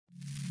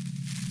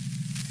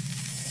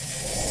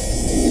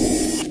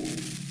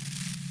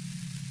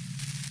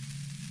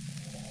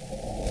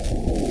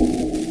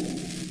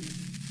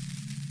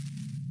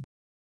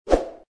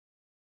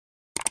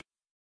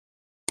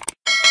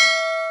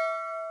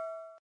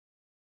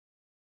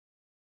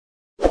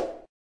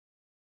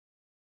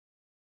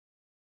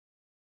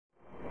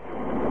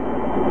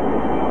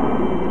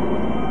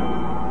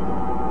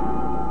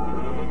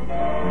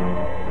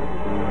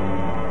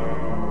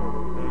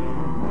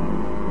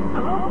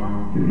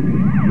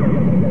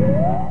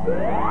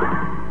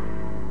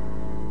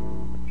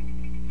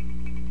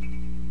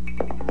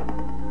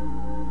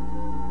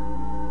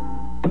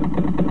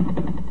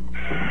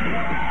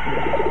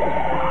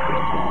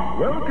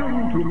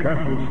Welcome to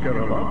Castle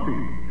Scarabatti.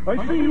 I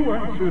see you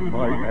answered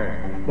my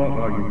ad, but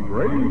are you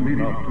brave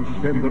enough to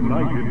spend the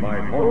night in my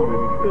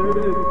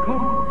haunted,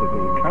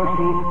 comfortable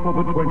castle for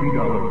the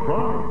 $20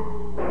 prize?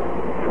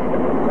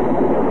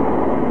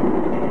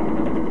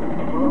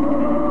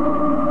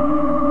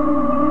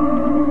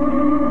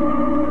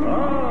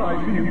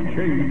 I see you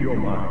changed your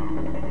mind.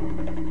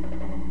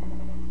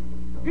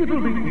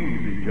 It'll be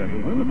easy,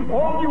 gentlemen.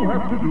 All you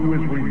have to do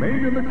is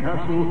remain in the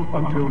castle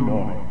until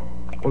morning.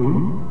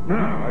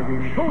 Now, I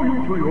will show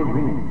you to your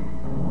room.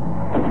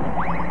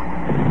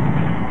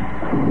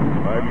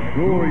 I'm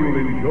sure you'll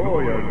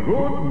enjoy a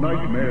good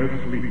nightmare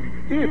sleep,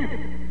 if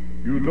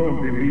you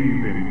don't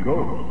believe in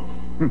ghosts.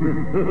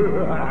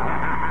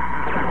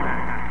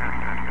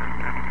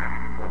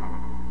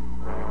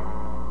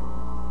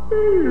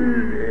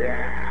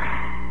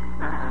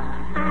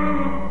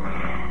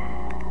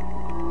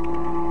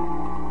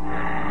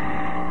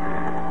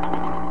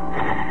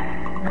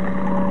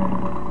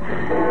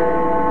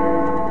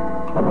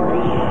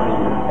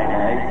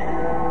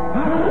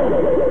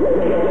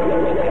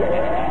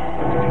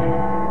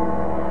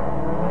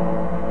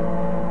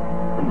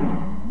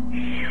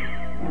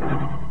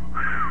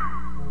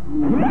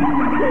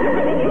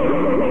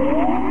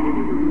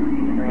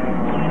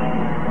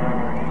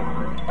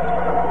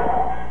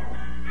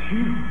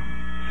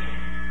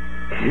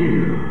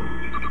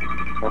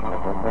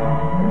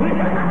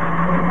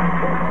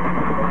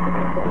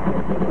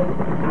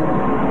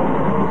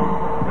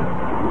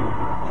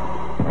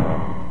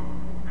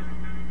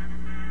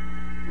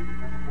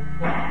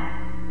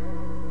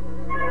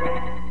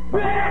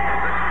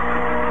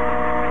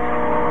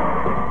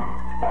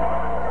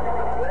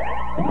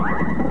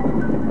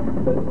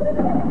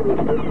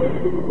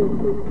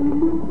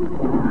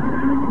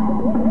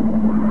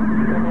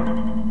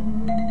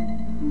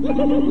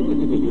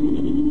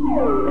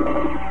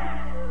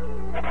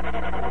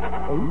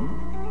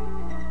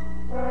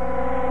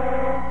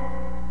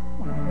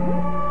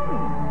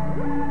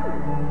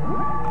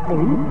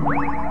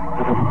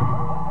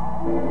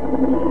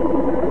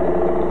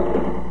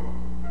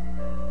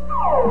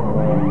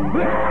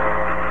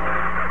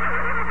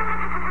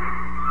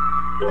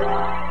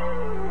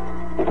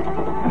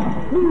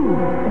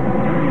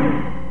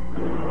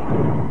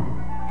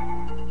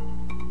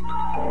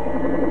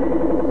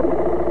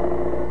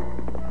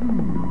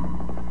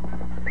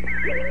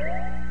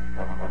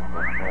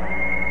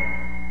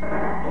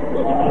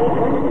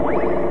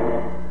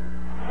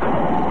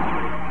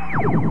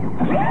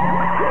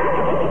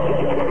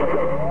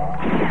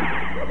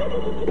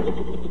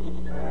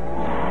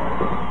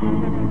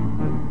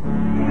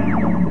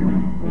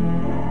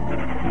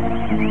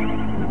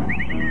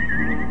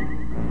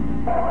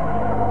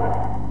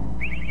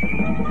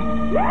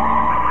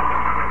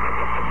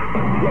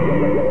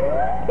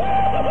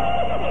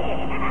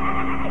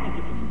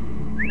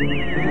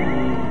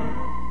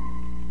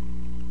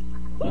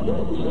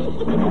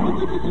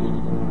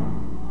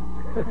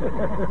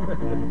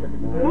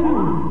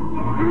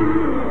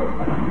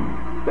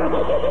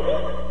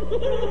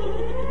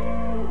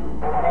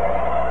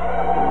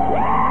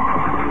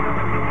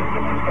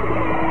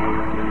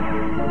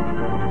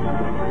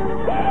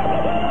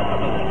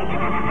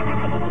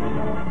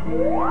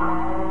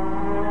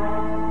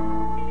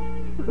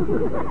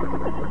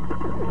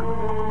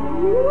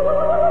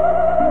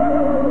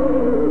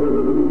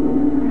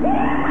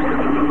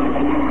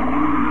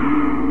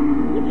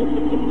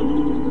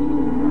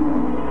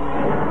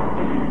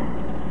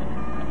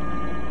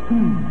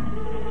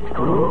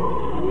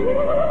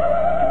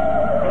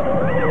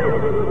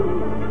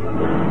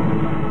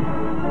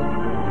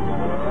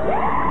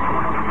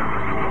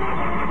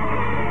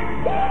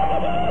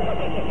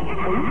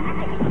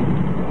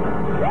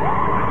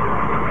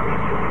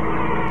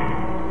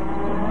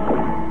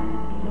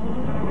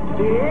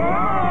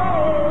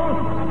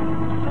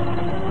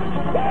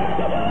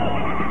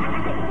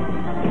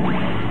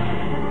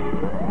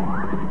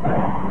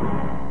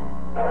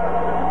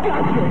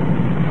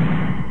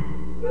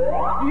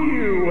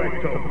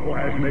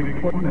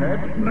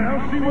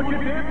 Now see what you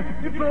did?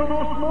 It's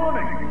almost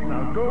morning.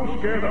 Now go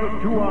scare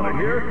those two out of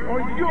here,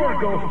 or your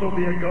ghost will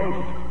be a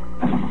ghost.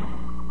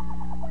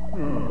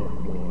 Oh,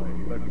 boy.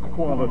 The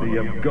quality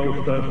of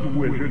ghost us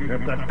wizards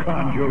have to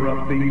conjure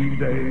up these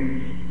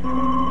days.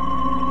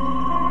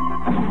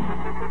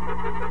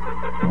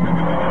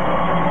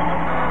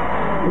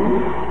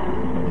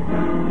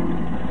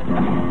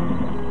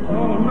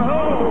 Oh, no!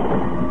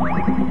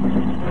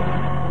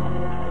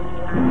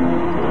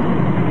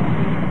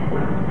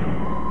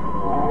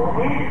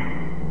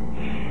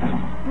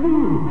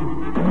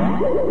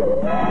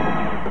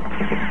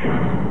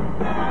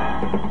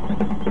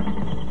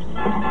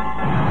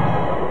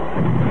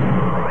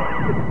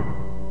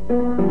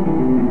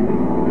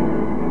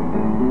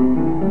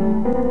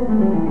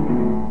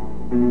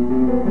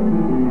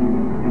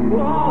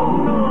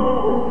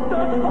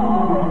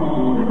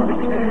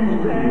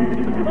 can't stand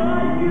it.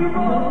 I give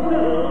up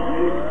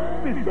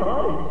now.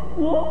 Besides,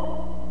 look,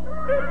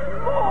 it's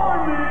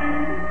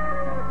morning.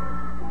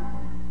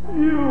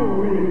 You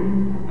win.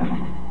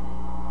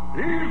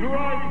 He's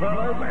right,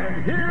 fellas, and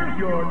here's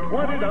your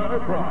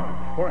 $20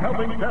 prize for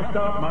helping test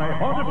out my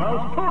haunted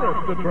house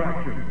tourist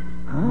attraction.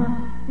 Huh?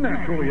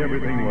 Naturally,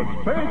 everything was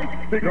fake,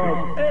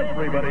 because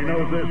everybody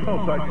knows there's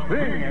no such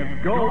thing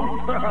as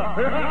ghosts.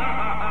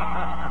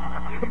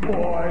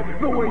 Boy,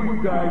 the way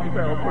you guys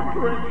fell for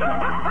tricks.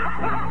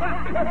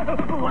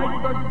 Like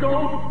the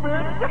ghost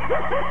bit.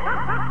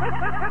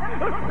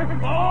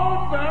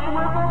 All done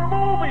with a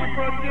movie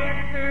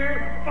projector.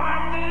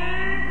 Funny,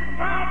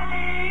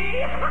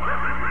 funny.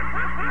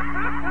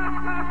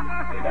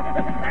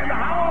 And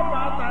how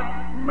about that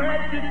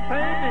magic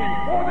painting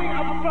for the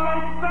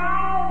upside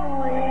down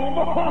room?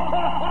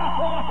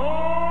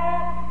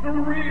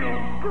 Real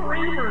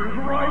screamers,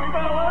 right,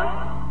 fellas?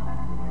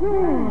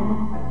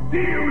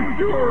 You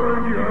sure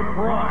earned your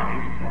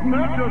prize,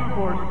 not just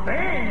for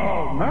staying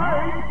all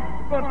night,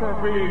 but for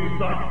being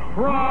such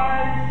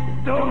prize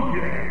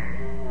stooges.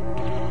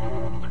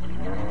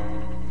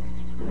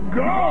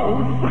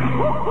 Ghosts?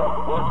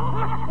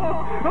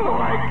 Oh,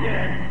 I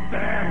can't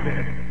stand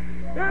it.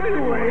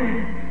 Anyway,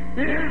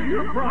 here's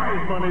your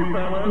prize money,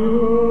 fellas.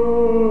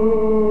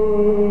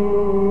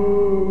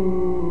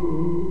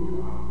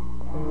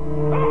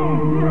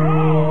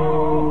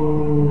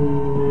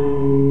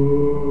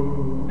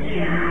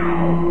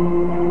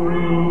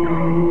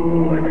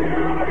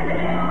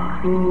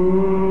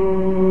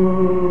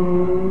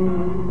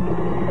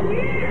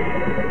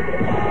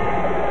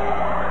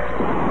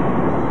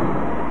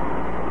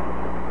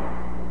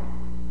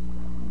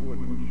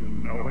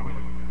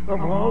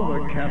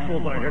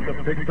 I had to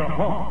pick the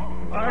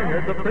haunt. I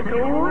had to pick a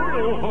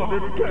real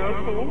haunted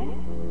castle.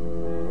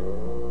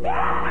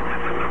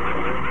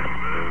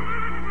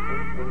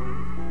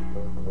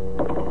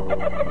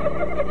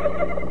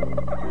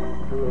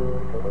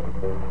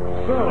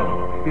 So,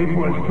 it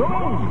was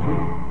those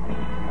two.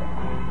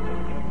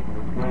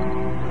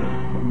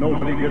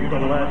 Nobody gets the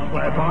last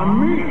laugh on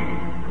me.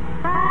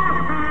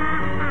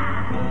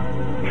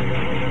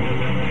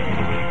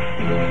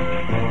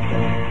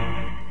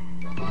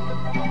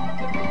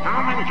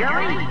 Tom and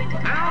Jerry,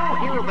 now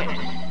hear this.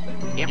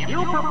 If you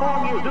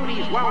perform your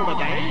duties well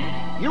today,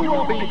 you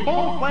will be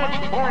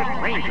full-fledged forest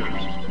rangers.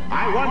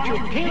 I want you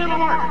keen and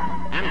alert,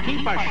 and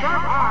keep a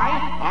sharp eye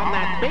on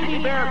that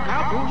baby bear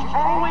cub who's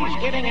always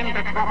getting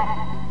into trouble.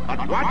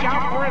 But watch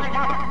out for his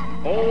mother,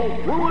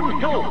 old Ruin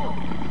Hilda.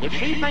 If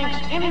she thinks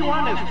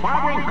anyone is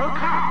bothering her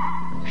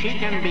cow, she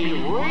can be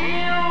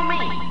real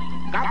mean.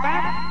 Got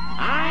that?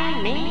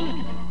 I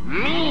mean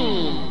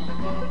mean.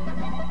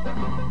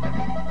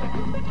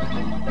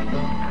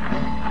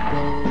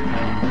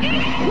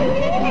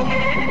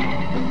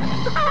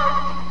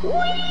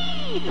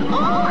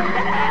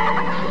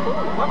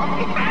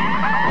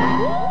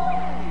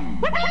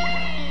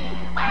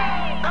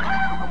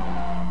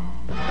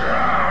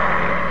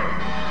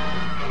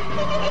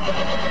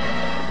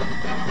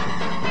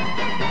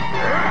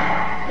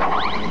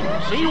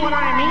 See what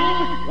I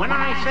mean when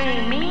I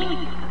say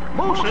mean?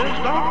 Mooses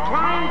don't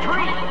climb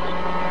trees.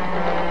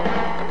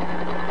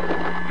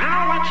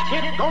 Now let's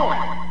get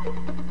going.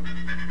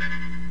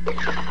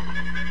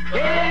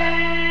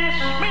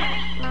 Dismissed.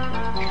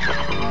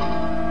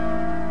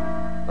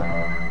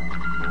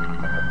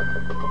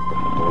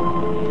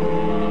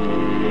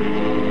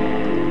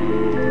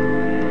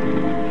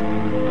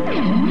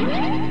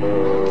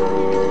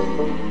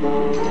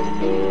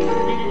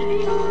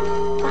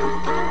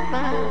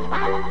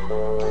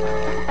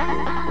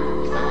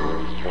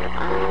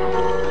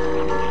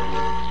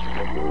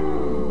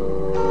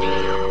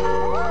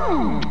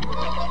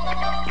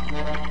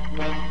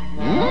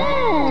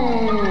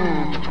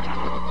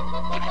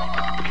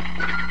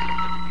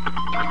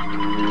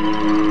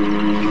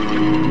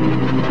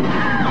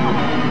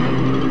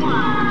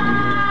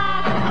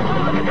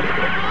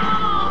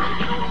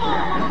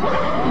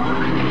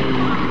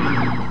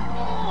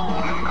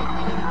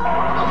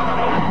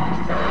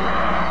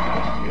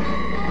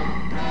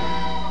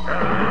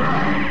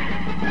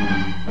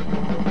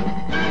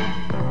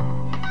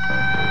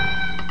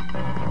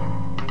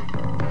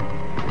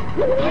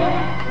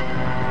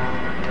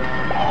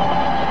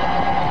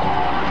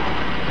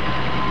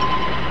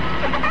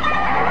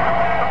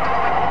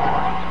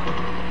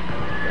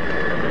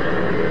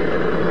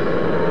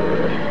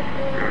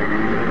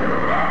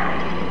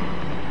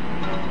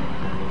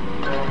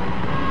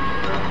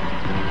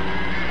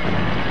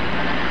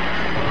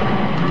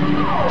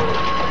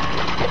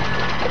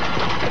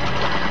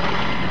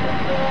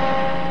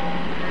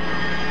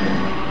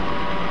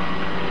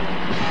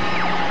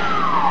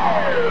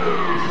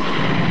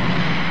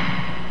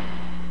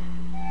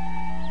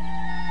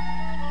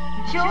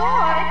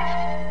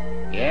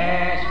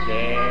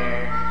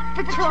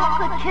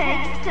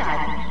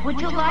 Would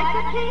you like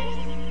a piece?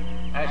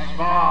 A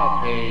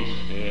small piece,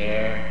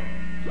 dear.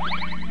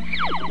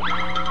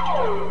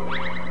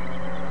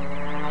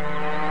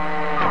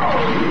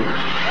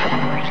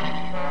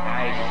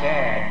 I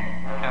said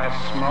a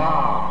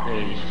small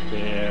piece,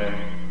 dear.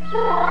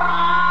 Oh,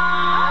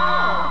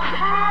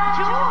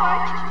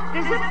 George,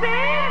 there's a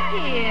bear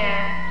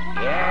here.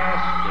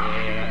 Yes,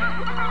 dear.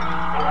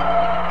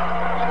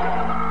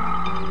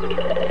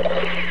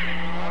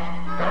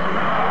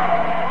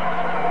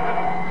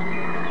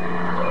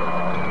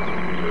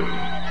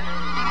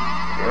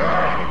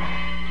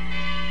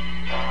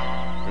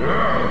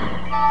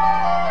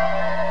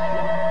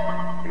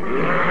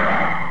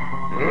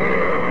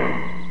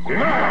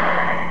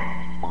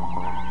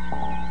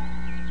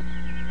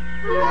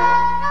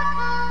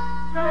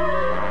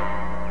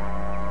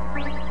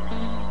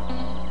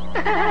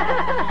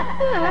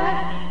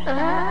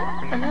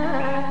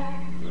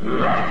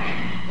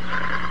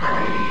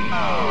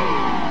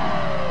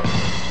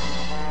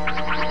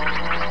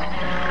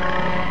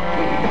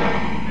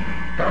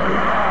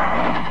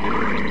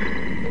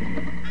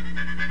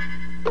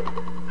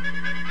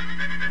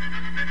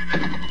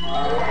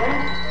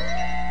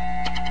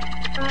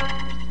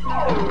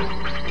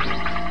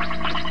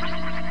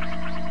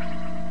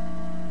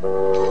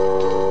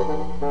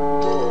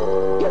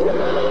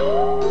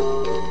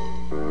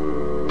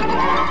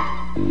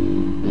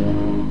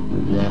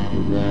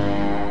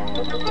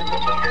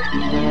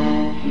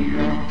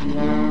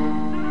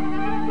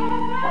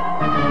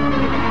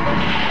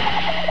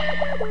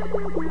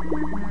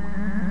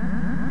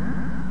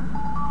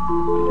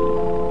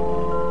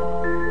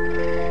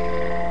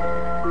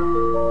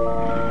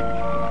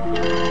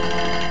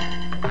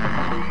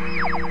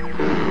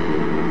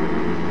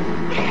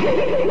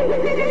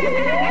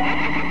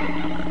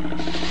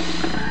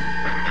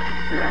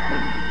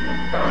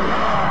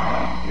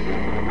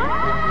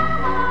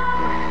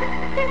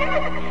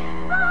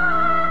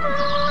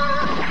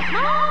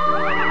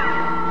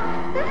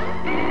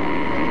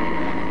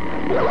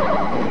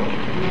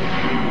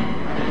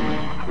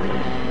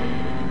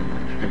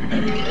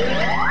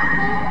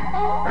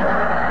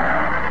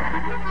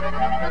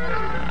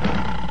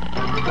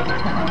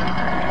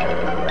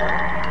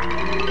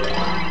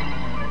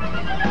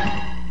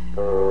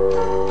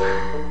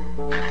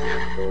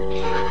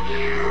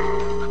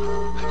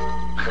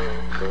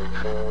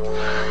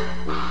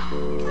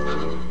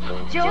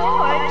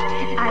 George,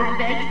 I've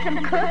baked some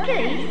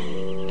cookies.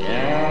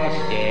 Yes,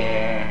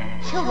 dear.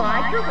 Shall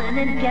I go in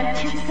and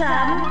get you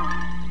some?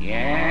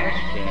 Yes,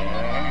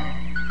 dear.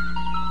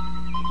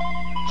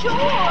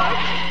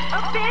 George,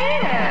 a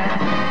bear!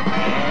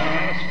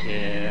 Yes,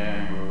 dear.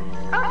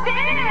 A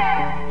bear!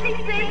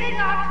 He's eating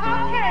our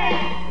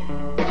cupcakes!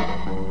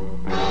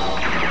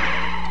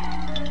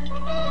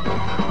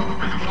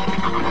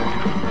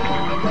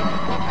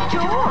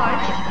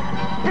 George,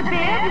 the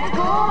bear is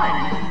gone.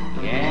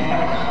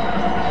 Yes.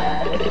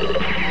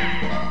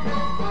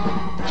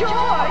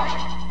 George,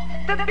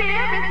 the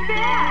bear is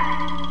back.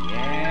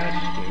 Yes,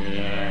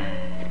 dear.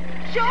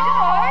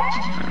 George,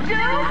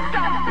 do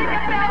something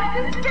about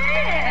this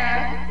bear.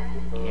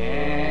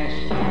 Yes,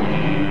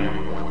 dear.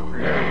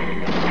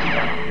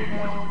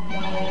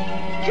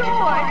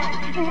 George,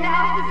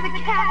 now there's a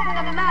cat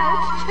and a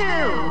mouse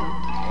too.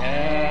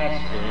 Yes,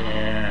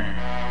 dear.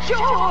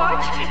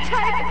 George,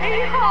 take me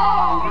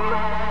home.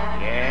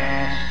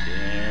 Yes,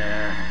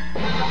 dear.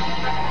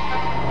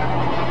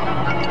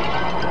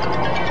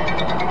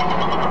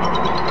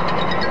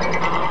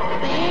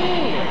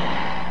 Bear!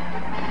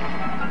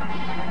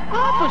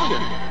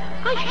 Officer,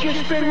 I've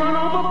just been run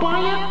over by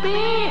a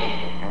bear.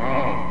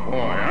 Oh, boy,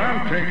 I'm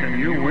taking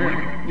you in.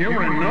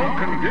 You're in no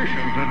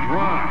condition to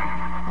drive.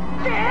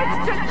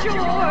 Faster,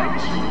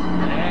 George.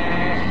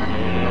 Yes,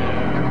 dear.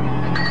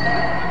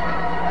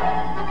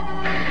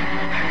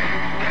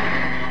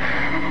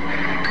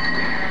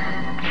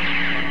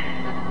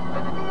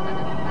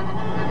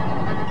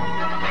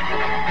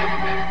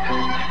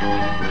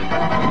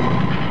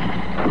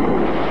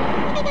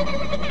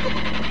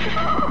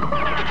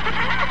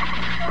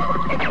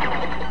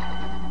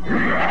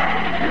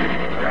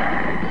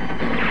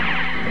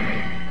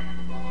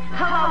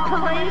 Hello,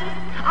 police.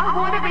 I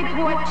want to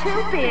report two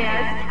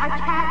bears, a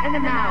cat and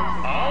a mouse.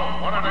 Oh,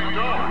 what are they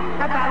doing?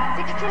 About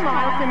 60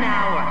 miles an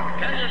hour.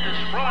 Can you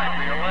describe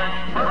the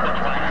alleged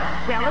perpetrator?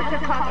 Well, it's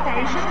a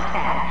Caucasian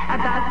cat,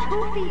 about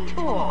 2 feet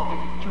tall.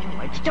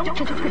 George, don't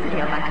just sit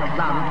there like a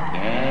lump.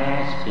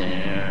 Yes,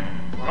 dear.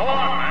 Go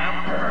on,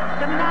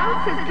 ma'am. The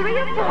mouse is 3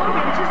 or 4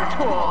 inches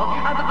tall,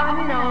 of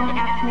unknown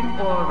ethnic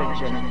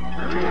origin.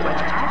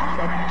 George, I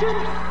said do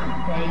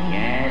something.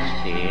 Yes,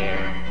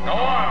 dear. Go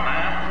on,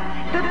 ma'am.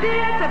 The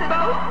bears are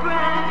both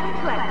brown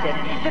complected.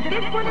 The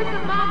big one is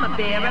a mama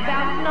bear,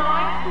 about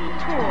 9 feet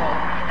tall.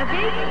 A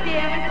baby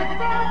bear is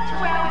about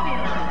 12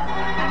 inches.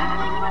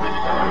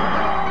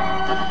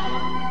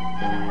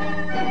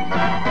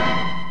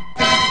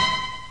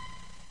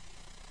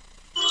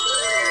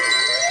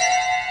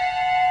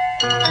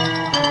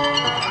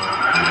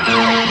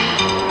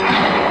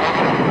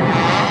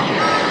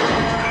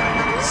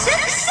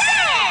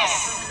 Success!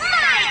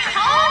 My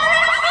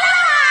cauldron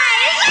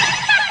flies!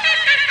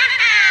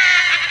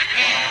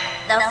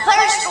 The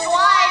first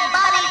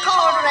wide-body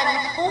cauldron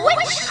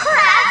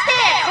witchcraft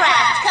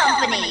aircraft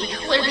company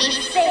will be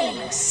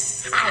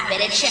famous. I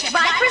better check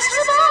my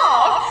crystal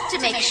ball to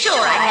make sure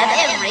I have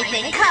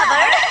everything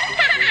covered.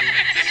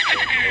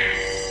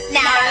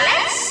 Now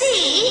let's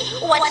see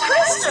what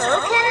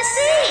Crystal can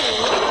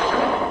see.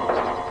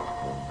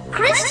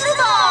 Crystal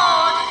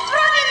ball,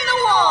 thrown in the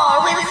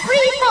wall, will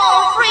free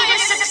fall free to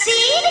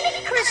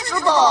succeed?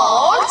 Crystal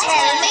ball,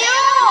 tell me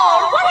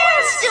all. What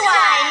else do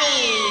I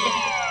need?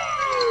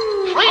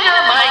 Frida,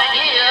 my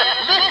dear,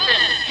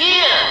 listen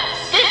here.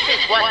 This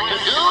is what to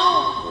do.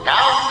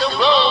 Down the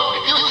road,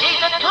 you see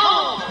the two.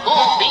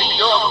 Who'll be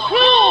your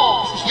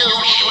crew, you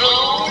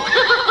shrew?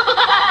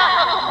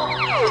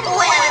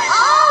 Well,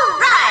 all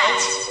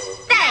right.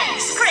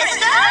 Thanks,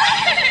 Crystal.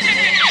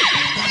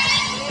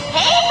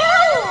 Hey,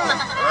 Broom,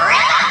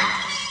 rev up.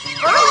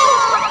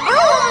 Broom,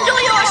 Broom, do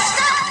your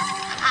stuff.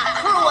 A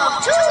crew of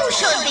two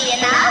should be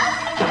enough.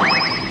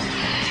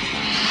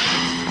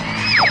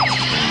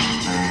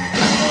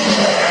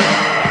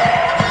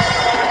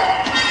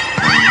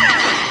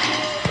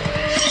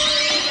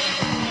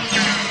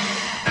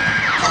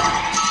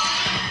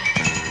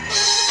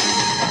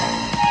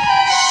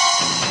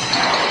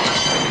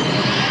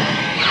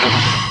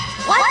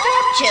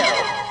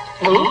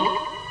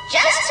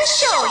 Just to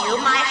show you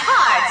my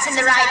heart's in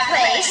the right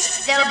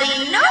place, there'll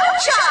be no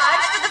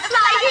charge for the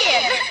flight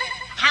in.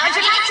 How'd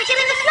you like to get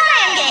in the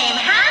flying game,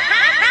 huh?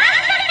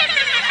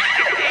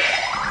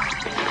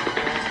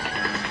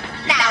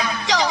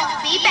 Now, don't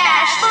be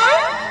bashful.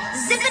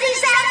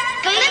 Zippity-zap,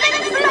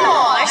 glibbin'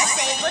 floor.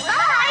 Say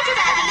goodbye to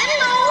that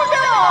little old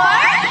door.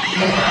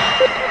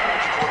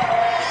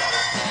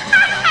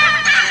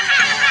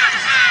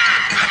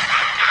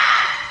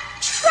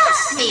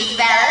 Trust me,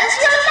 fellas,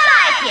 you'll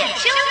like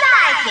it.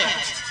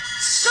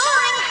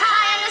 Soaring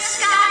high in the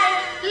sky,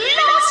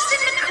 lost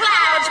in the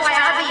clouds, why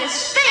I'll be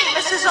as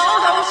famous as all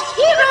those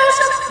heroes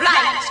of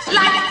flight,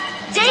 like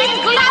Dame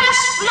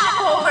Gladys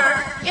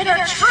Flophover in her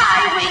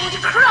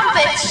tri-winged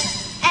crumpet,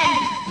 and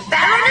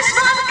Baroness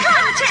von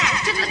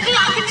Contact in the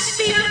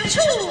Glockenspiel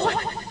too,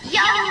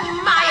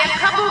 young Maya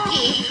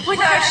Kabuki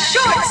with her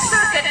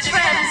short-circuit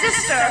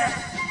transistor,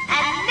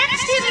 and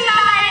next in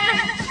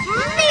line,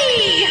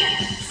 me,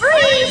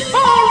 Free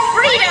Fall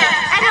Frida,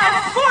 and her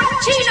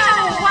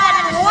 1401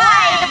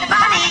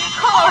 wide-body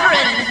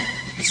cauldron.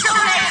 So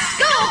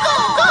let's go!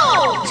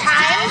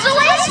 Time's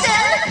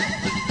a-wasting.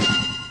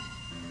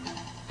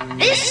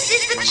 This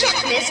is the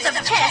checklist of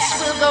tests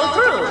we'll go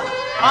through.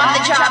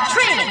 On-the-job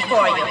training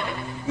for you.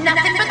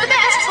 Nothing but the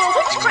best for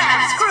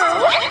Witchcraft's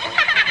crew.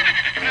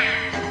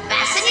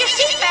 Fasten your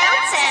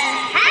seatbelts and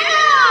hang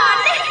on.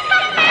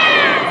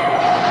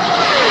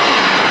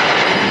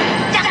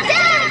 Duck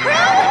down,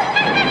 crew.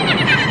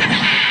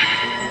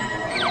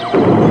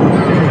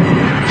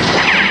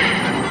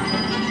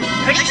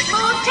 Pretty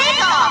smooth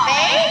takeoff,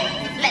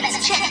 eh? Let's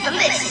check the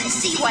list and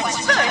see what's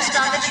first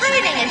on the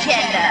training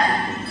agenda.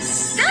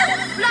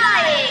 Stunt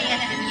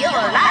flying! You'll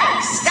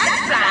like stunt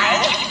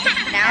flying.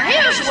 Now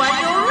here's one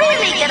you'll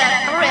really get a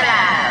thrill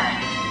out of.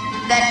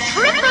 The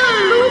triple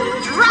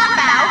loop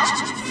dropout,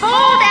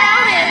 fall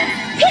down and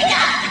pick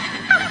up.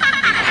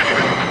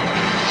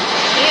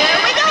 Here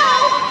we go.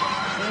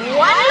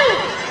 1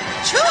 loop,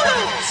 2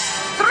 loops,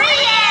 3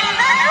 and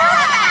the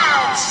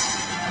dropout.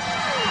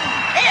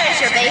 There's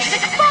your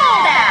basic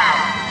fall down.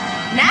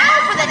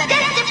 Now for the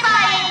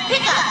death-defying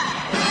pickup.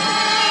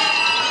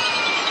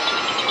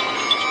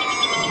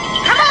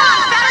 Come on,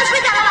 fellas, we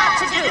got a lot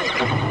to do.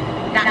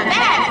 Not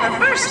bad for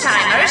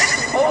first-timers.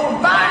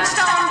 Old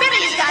Barnstone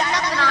Billy's got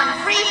nothing on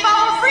Free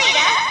Fall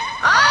Frida.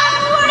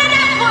 Onward and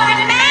upward,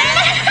 men!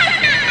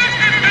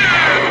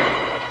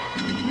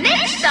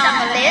 Next on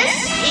the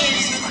list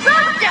is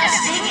crop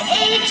dusting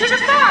aid to the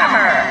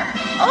farmer.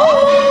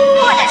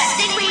 Oh, a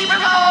dusting we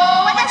will go,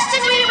 a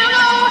dusting we will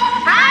go.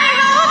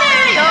 Hi-ho,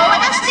 there you go, a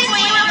dusting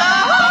we will go.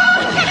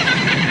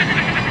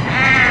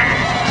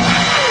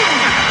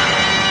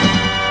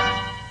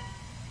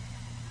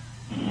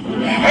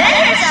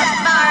 There's a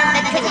farm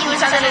that could use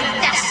a little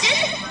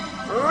dusting.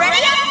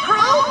 Ready up,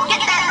 crew?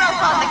 Get that rope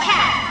on the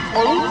cat.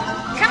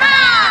 Come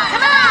on,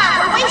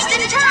 we're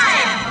wasting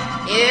time.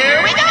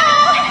 Here we go.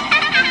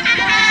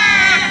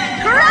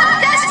 Crop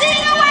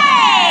dusting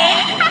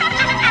away.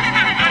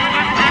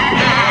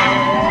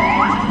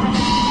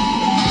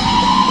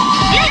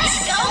 Let's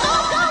go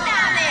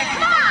down there.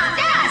 Come on,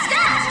 dust.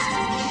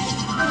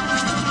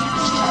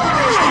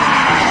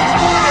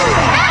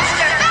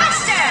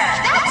 Faster.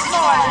 That's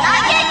more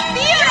like it.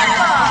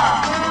 Beautiful.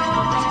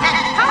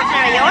 That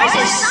partner of yours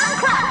is some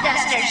crop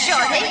duster,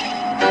 Shorty.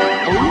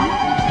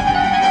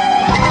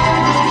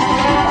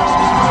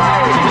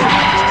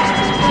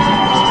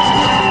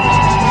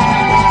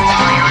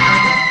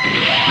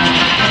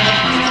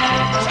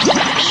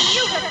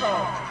 Beautiful.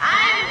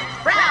 I'm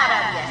proud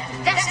of you.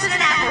 Dusting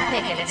an apple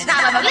picking. It's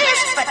not on the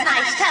list, but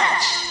nice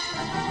touch.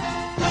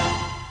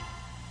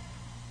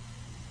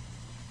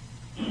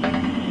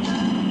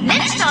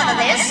 Next on the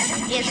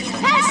list is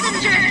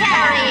passenger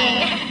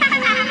carrying.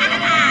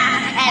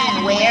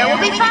 And where will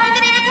we find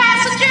an air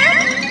passenger?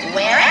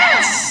 Where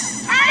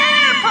else? An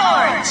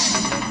airport.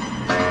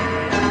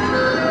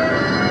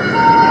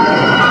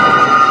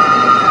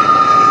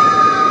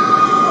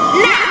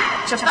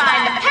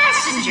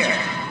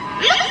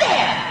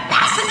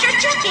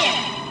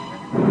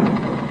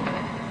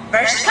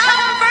 First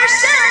come, first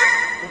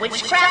serve.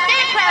 Witchcraft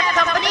Aircraft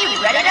Company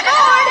ready to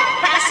board.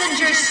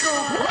 Passenger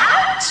scoop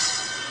out.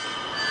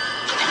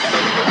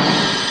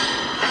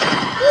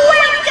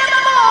 Welcome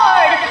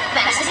aboard.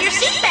 Fasten your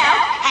seatbelt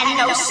and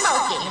no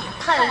smoking,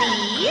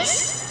 please.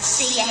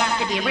 See, you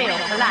have to be real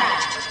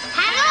polite.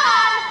 Hang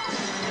on.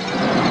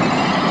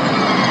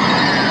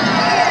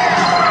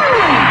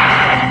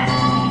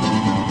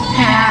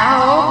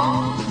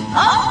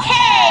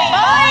 Okay,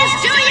 boys,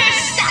 do your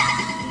stuff.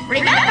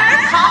 Remember,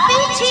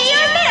 coffee, tea,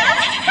 or milk.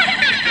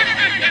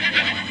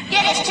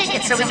 Get his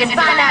ticket so we can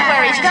find out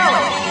where he's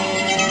going.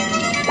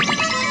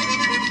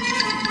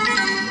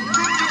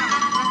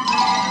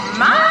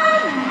 My,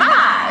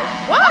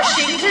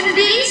 Washington,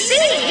 D.C.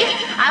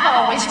 I've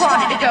always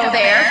wanted to go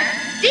there.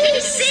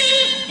 D.C.,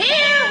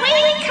 here we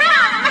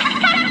come.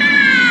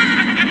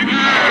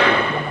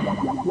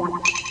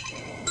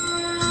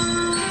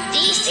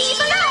 D.C.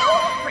 below,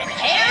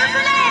 prepare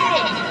for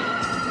landing.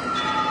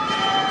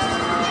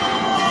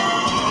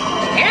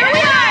 Here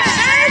we are,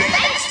 sir.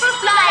 Thanks for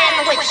flying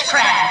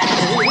witchcraft.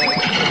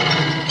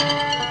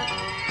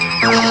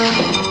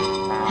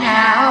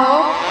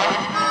 Now,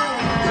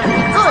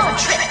 good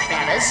trip,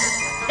 fellas.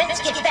 Let's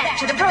get back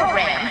to the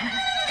program.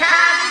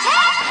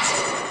 Contact!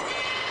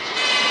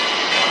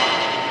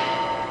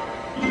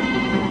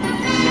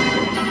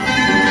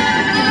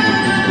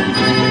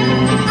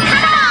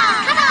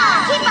 Come on,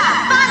 keep up,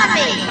 follow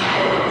me.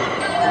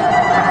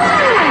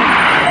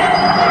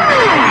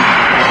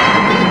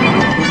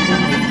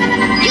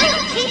 You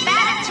keep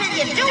at it till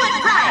you do it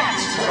right.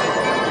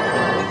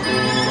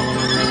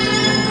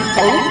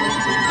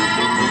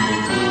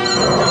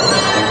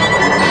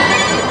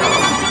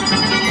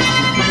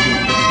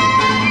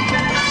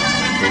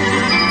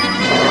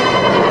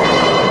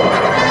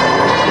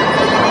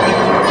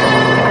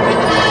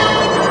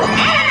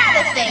 And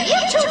another thing, you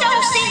two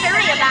don't seem to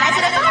realize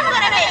that if I'm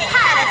gonna make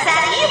pilots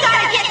out of you, you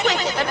gotta get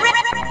with it.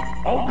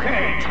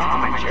 Okay, Tom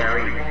and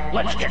Jerry,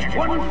 let's get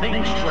one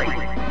thing straight.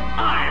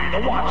 I'm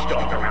the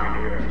watchdog around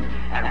here.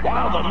 And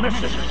while the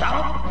missus is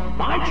out,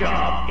 my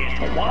job is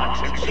to watch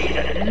and see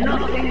that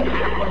nothing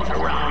happens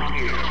around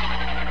here.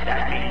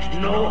 That means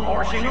no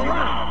horsing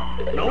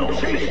around, no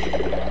chasing,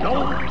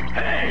 no...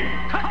 Hey,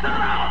 cut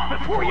that out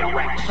before you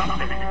wreck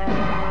something.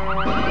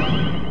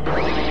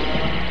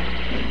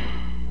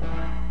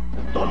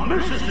 The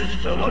missus is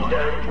still a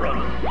dead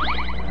brother.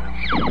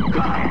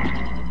 Got it.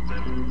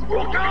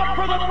 Look out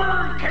for the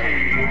bird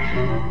cage!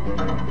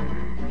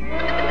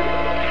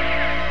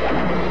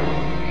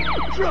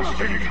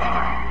 Just in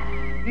time.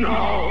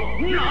 No,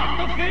 not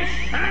the fish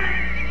tank.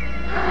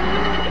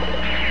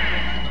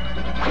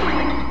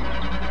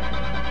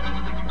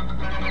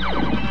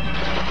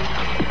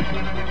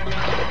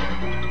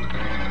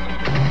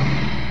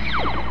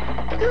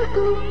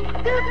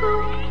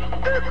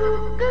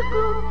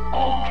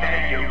 Okay,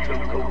 you two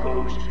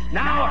cuckoos.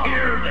 Now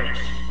hear this.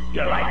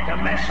 You like to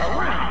mess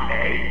around,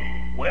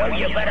 eh? Well,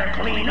 you better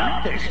clean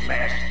up this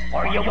mess,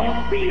 or you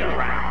won't be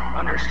around,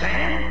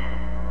 understand?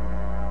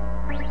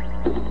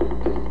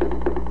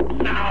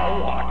 Now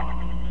what?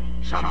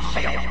 Some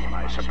salesman,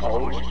 I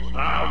suppose.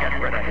 I'll get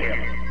rid of him.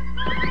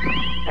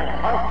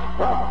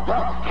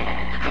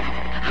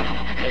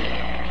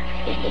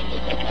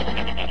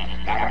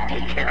 That'll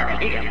take care of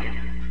him.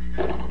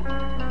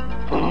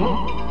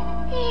 Huh?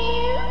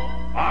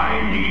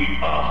 I need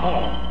a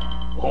home.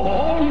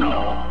 Oh, no,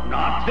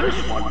 not this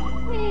one.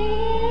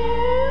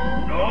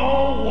 No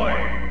way.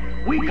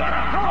 We got a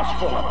house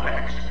full of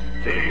pets.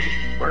 Fish,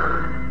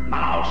 bird,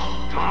 mouse,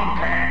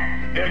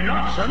 tomcat.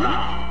 Enough's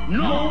enough.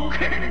 No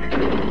kidding.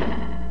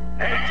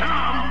 Hey,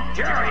 Tom,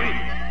 Jerry,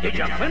 did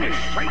you finish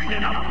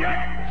straightening up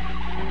yet?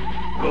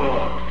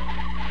 Good.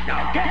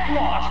 Now get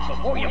lost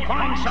before you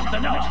find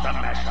something else to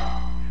mess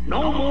up.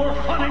 No more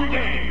fun and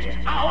games.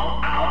 Ow,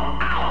 ow,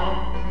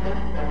 ow.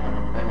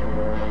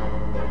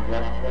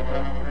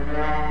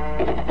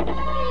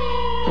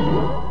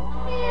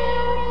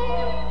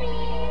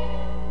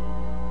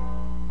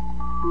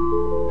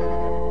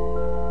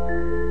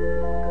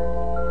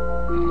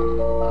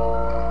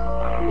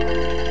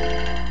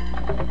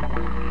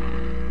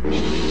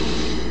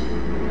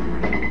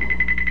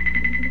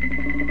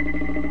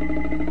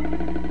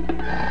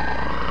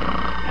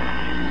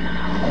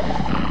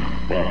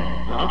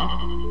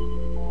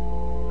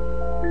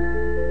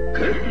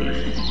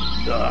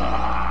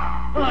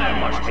 I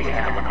must be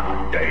having a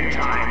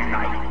daytime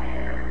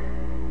nightmare.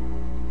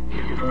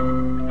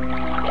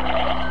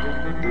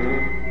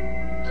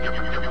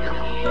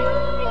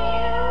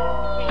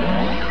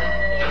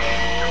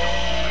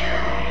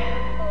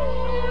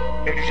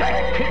 It's that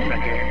kitten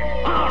again.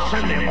 I'll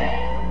send him off.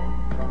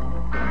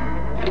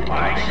 I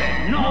said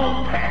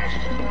no pets.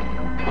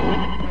 Huh?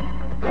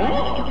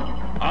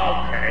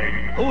 Oh, okay.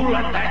 Who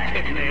let that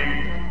kitten in?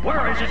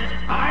 Where is it?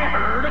 I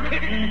heard a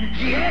kitten.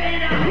 Get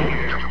it out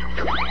here.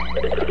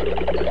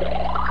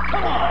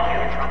 Come on, you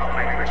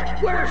troublemakers.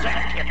 Where's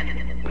that kitten?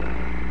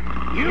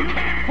 You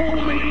can't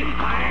fool me.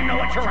 I know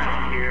it's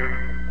around here.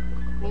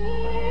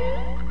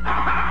 Ha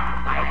ha!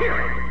 I hear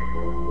it.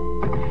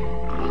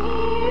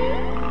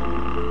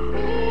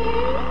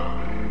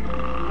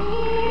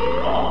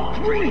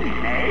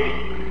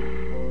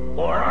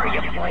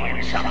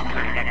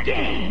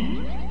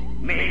 playing games.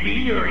 Maybe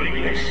you're in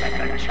your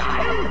second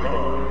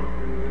childhood.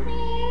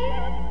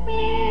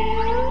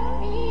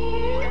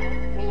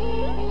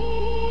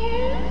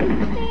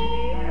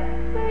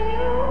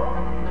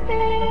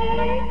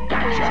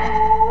 Gotcha.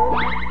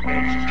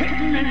 It's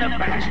kitten in the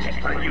basket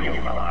for you,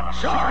 fella.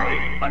 Sorry,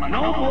 but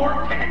no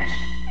more pets.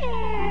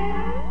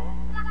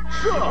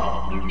 So,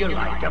 you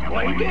like to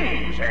play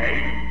games, eh?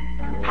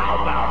 How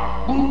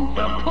about Boot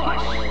the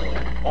Puss?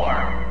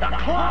 Or The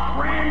Clock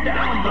Ran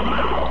Down the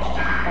Mouse?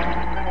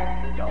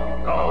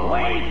 Don't go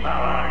away,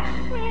 fellas.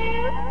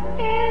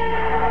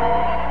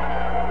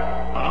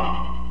 Huh?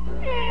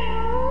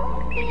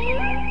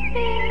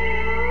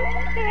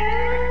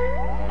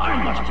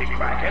 I must be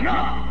cracking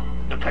up.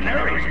 The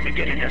canary's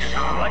beginning to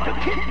sound like a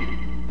kitten.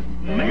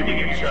 Maybe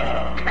it's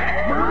a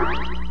catbird?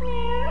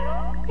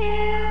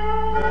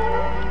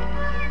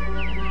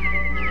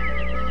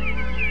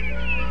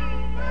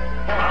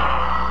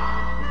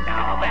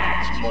 Now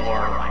that's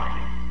more like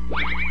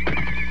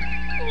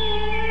it.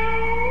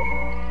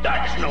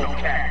 That's no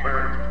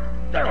catbird.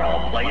 They're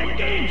all playing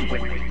games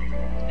with me.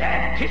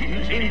 That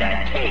kitten's in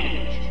that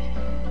cage.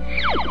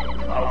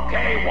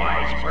 Okay,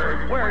 wise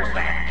bird, where's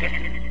that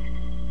kitten?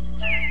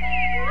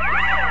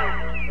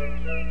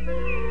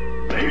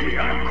 Maybe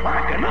I'm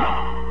cracking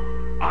up.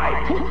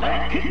 I put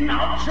that kitten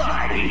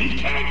outside. He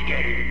can't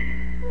get in.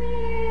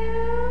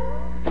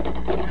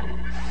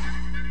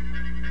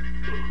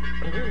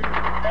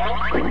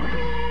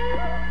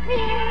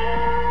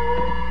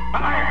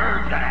 I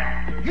heard that.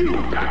 You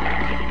got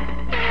that kitten.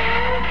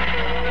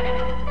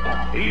 A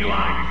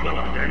feline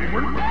villain,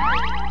 Edward.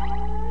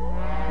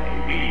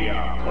 Maybe a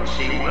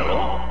pussy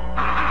willow.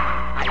 Aha!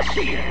 I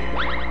see it.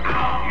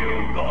 Out you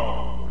go.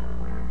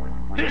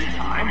 This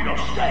time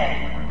you'll stay.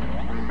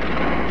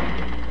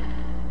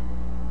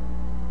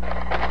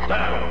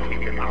 That'll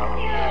keep him out.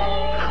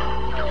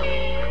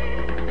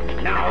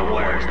 Now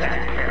where's that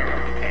pair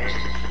of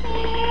pests?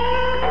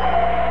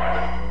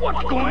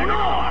 What's going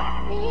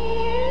on?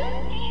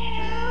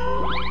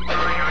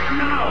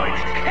 Now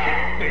it's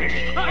catfish.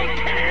 I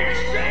can't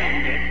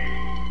stand it.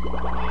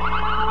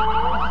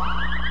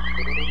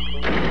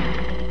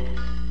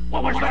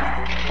 What was that?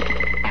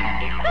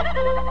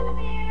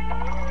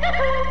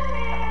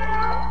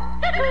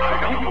 I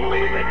don't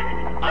believe it.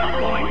 I'm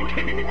going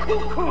kitten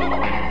cuckoo.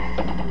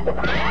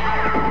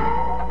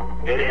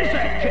 It is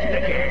that kitten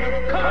again.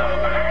 Come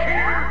back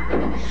here.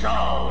 So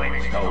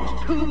it's those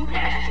two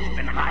pests who've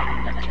been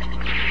hiding the kitten.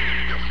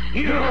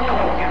 You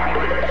guys.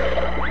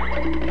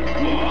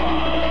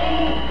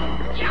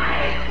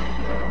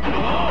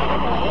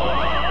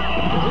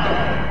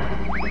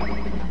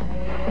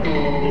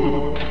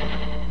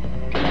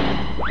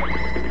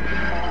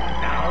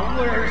 Now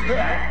where's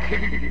that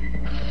kitten?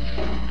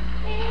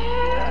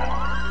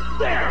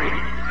 There he is.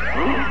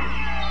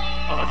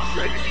 A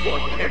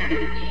 6-foot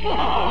kitten?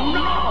 Oh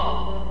no!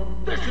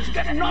 This is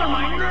getting on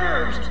my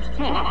nerves.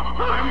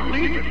 I'm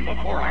leaving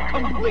before I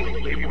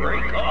completely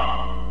break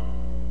up.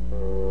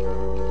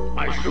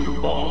 My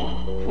soup bowl,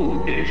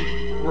 food dish,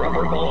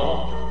 rubber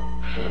ball.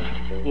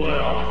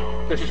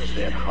 Well, this is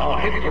it. I'll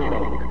hit the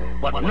road,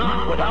 but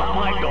not without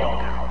my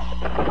doghouse.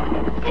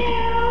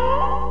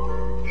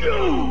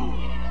 You!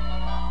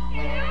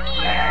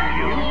 And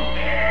you,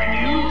 and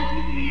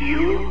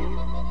you.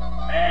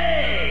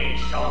 Hey,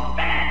 so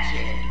that's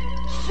it.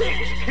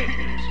 6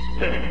 kittens.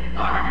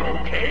 I'm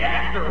okay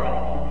after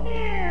all.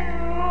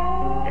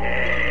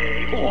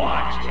 Hey,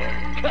 watch it.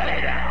 Cut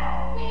it out.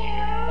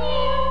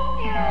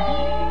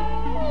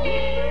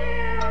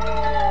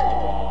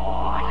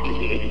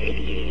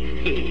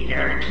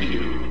 They're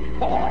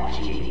cute, aren't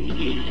you?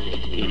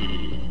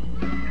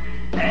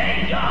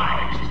 Hey,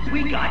 guys, we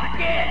got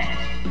guests.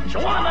 So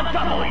on the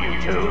double, you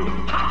two,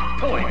 hop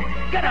to it.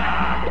 Get a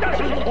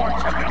dozen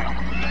quarts of milk.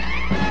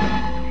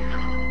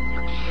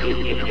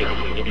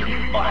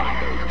 Aren't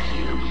they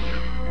cute?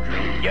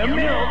 Drink your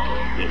milk.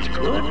 It's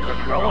good for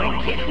growing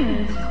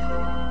kittens.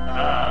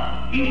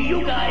 You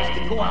guys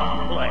can go out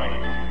and play.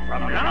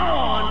 From now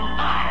on,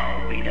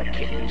 I'll be the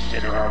kitten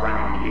sitter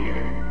around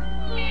here.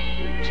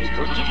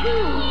 Chickle, chickle,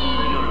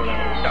 you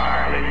little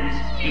darlings.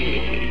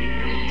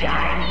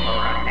 Time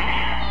for a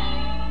nap.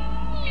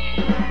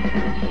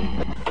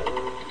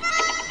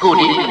 Good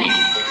evening.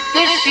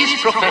 This is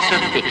Professor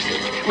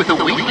Fix-It with a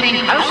weekly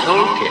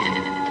household tip.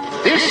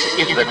 This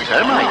is the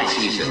termite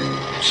season,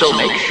 so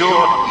make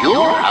sure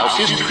your house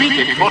is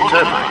treated for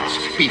termites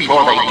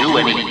before they do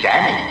any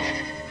damage.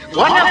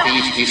 One of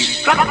these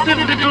destructive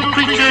little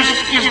creatures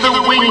is the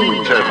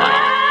winged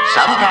termite,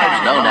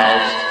 sometimes known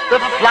as the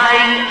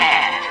flying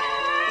ant.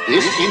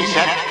 This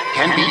insect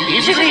can be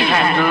easily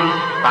handled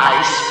by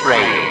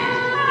spraying.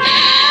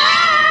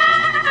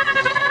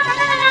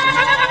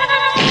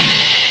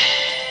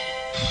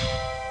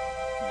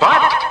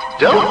 But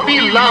don't be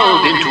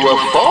lulled into a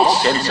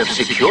false sense of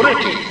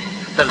security.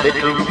 The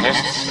little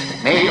pests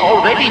may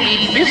already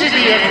be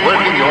busily at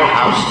work in your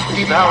house,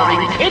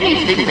 devouring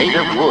anything made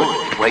of wood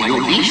where you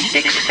least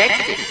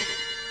expect it.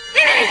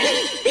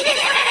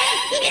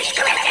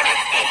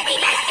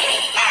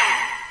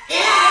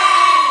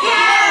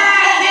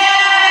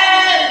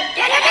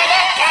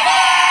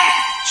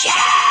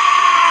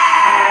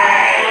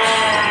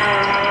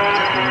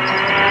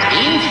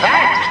 In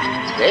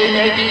fact, they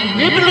may be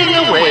nibbling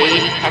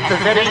away at the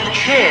very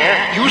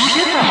chair you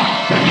sit on.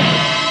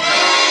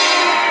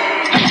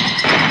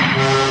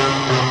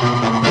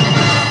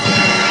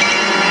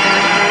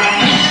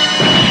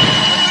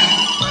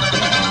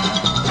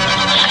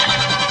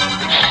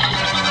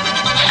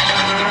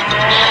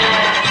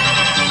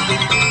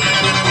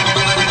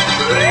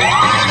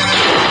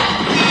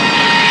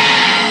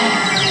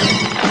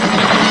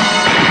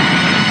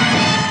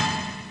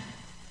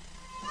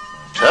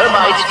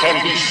 Termites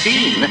can be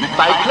seen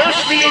by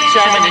closely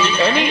examining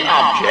any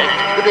object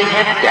that they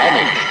have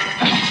damaged.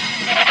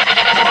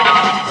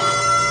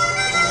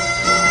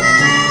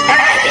 All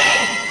right, then.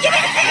 Give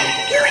it a thing,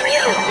 you and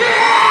you.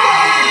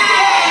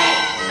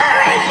 All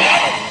right,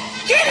 then.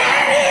 Dinner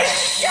is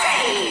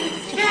saved.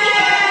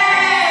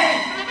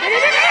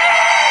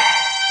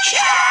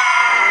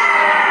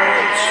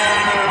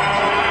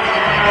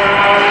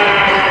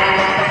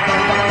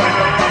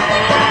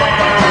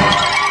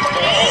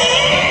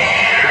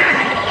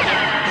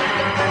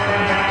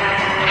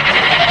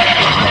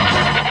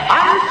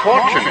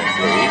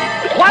 Unfortunately,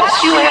 once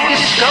you have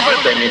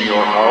discovered them in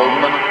your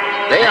home,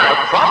 they are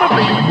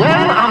probably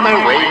well on their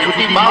way to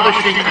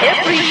demolishing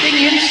everything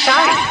in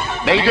sight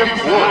made of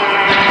wood.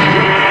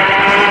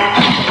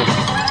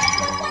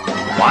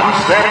 Once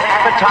their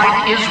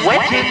appetite is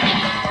whetted,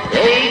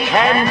 they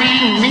can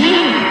be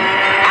mean.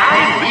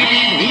 I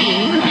really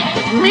mean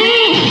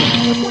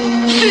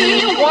mean.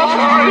 See what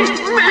I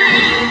mean?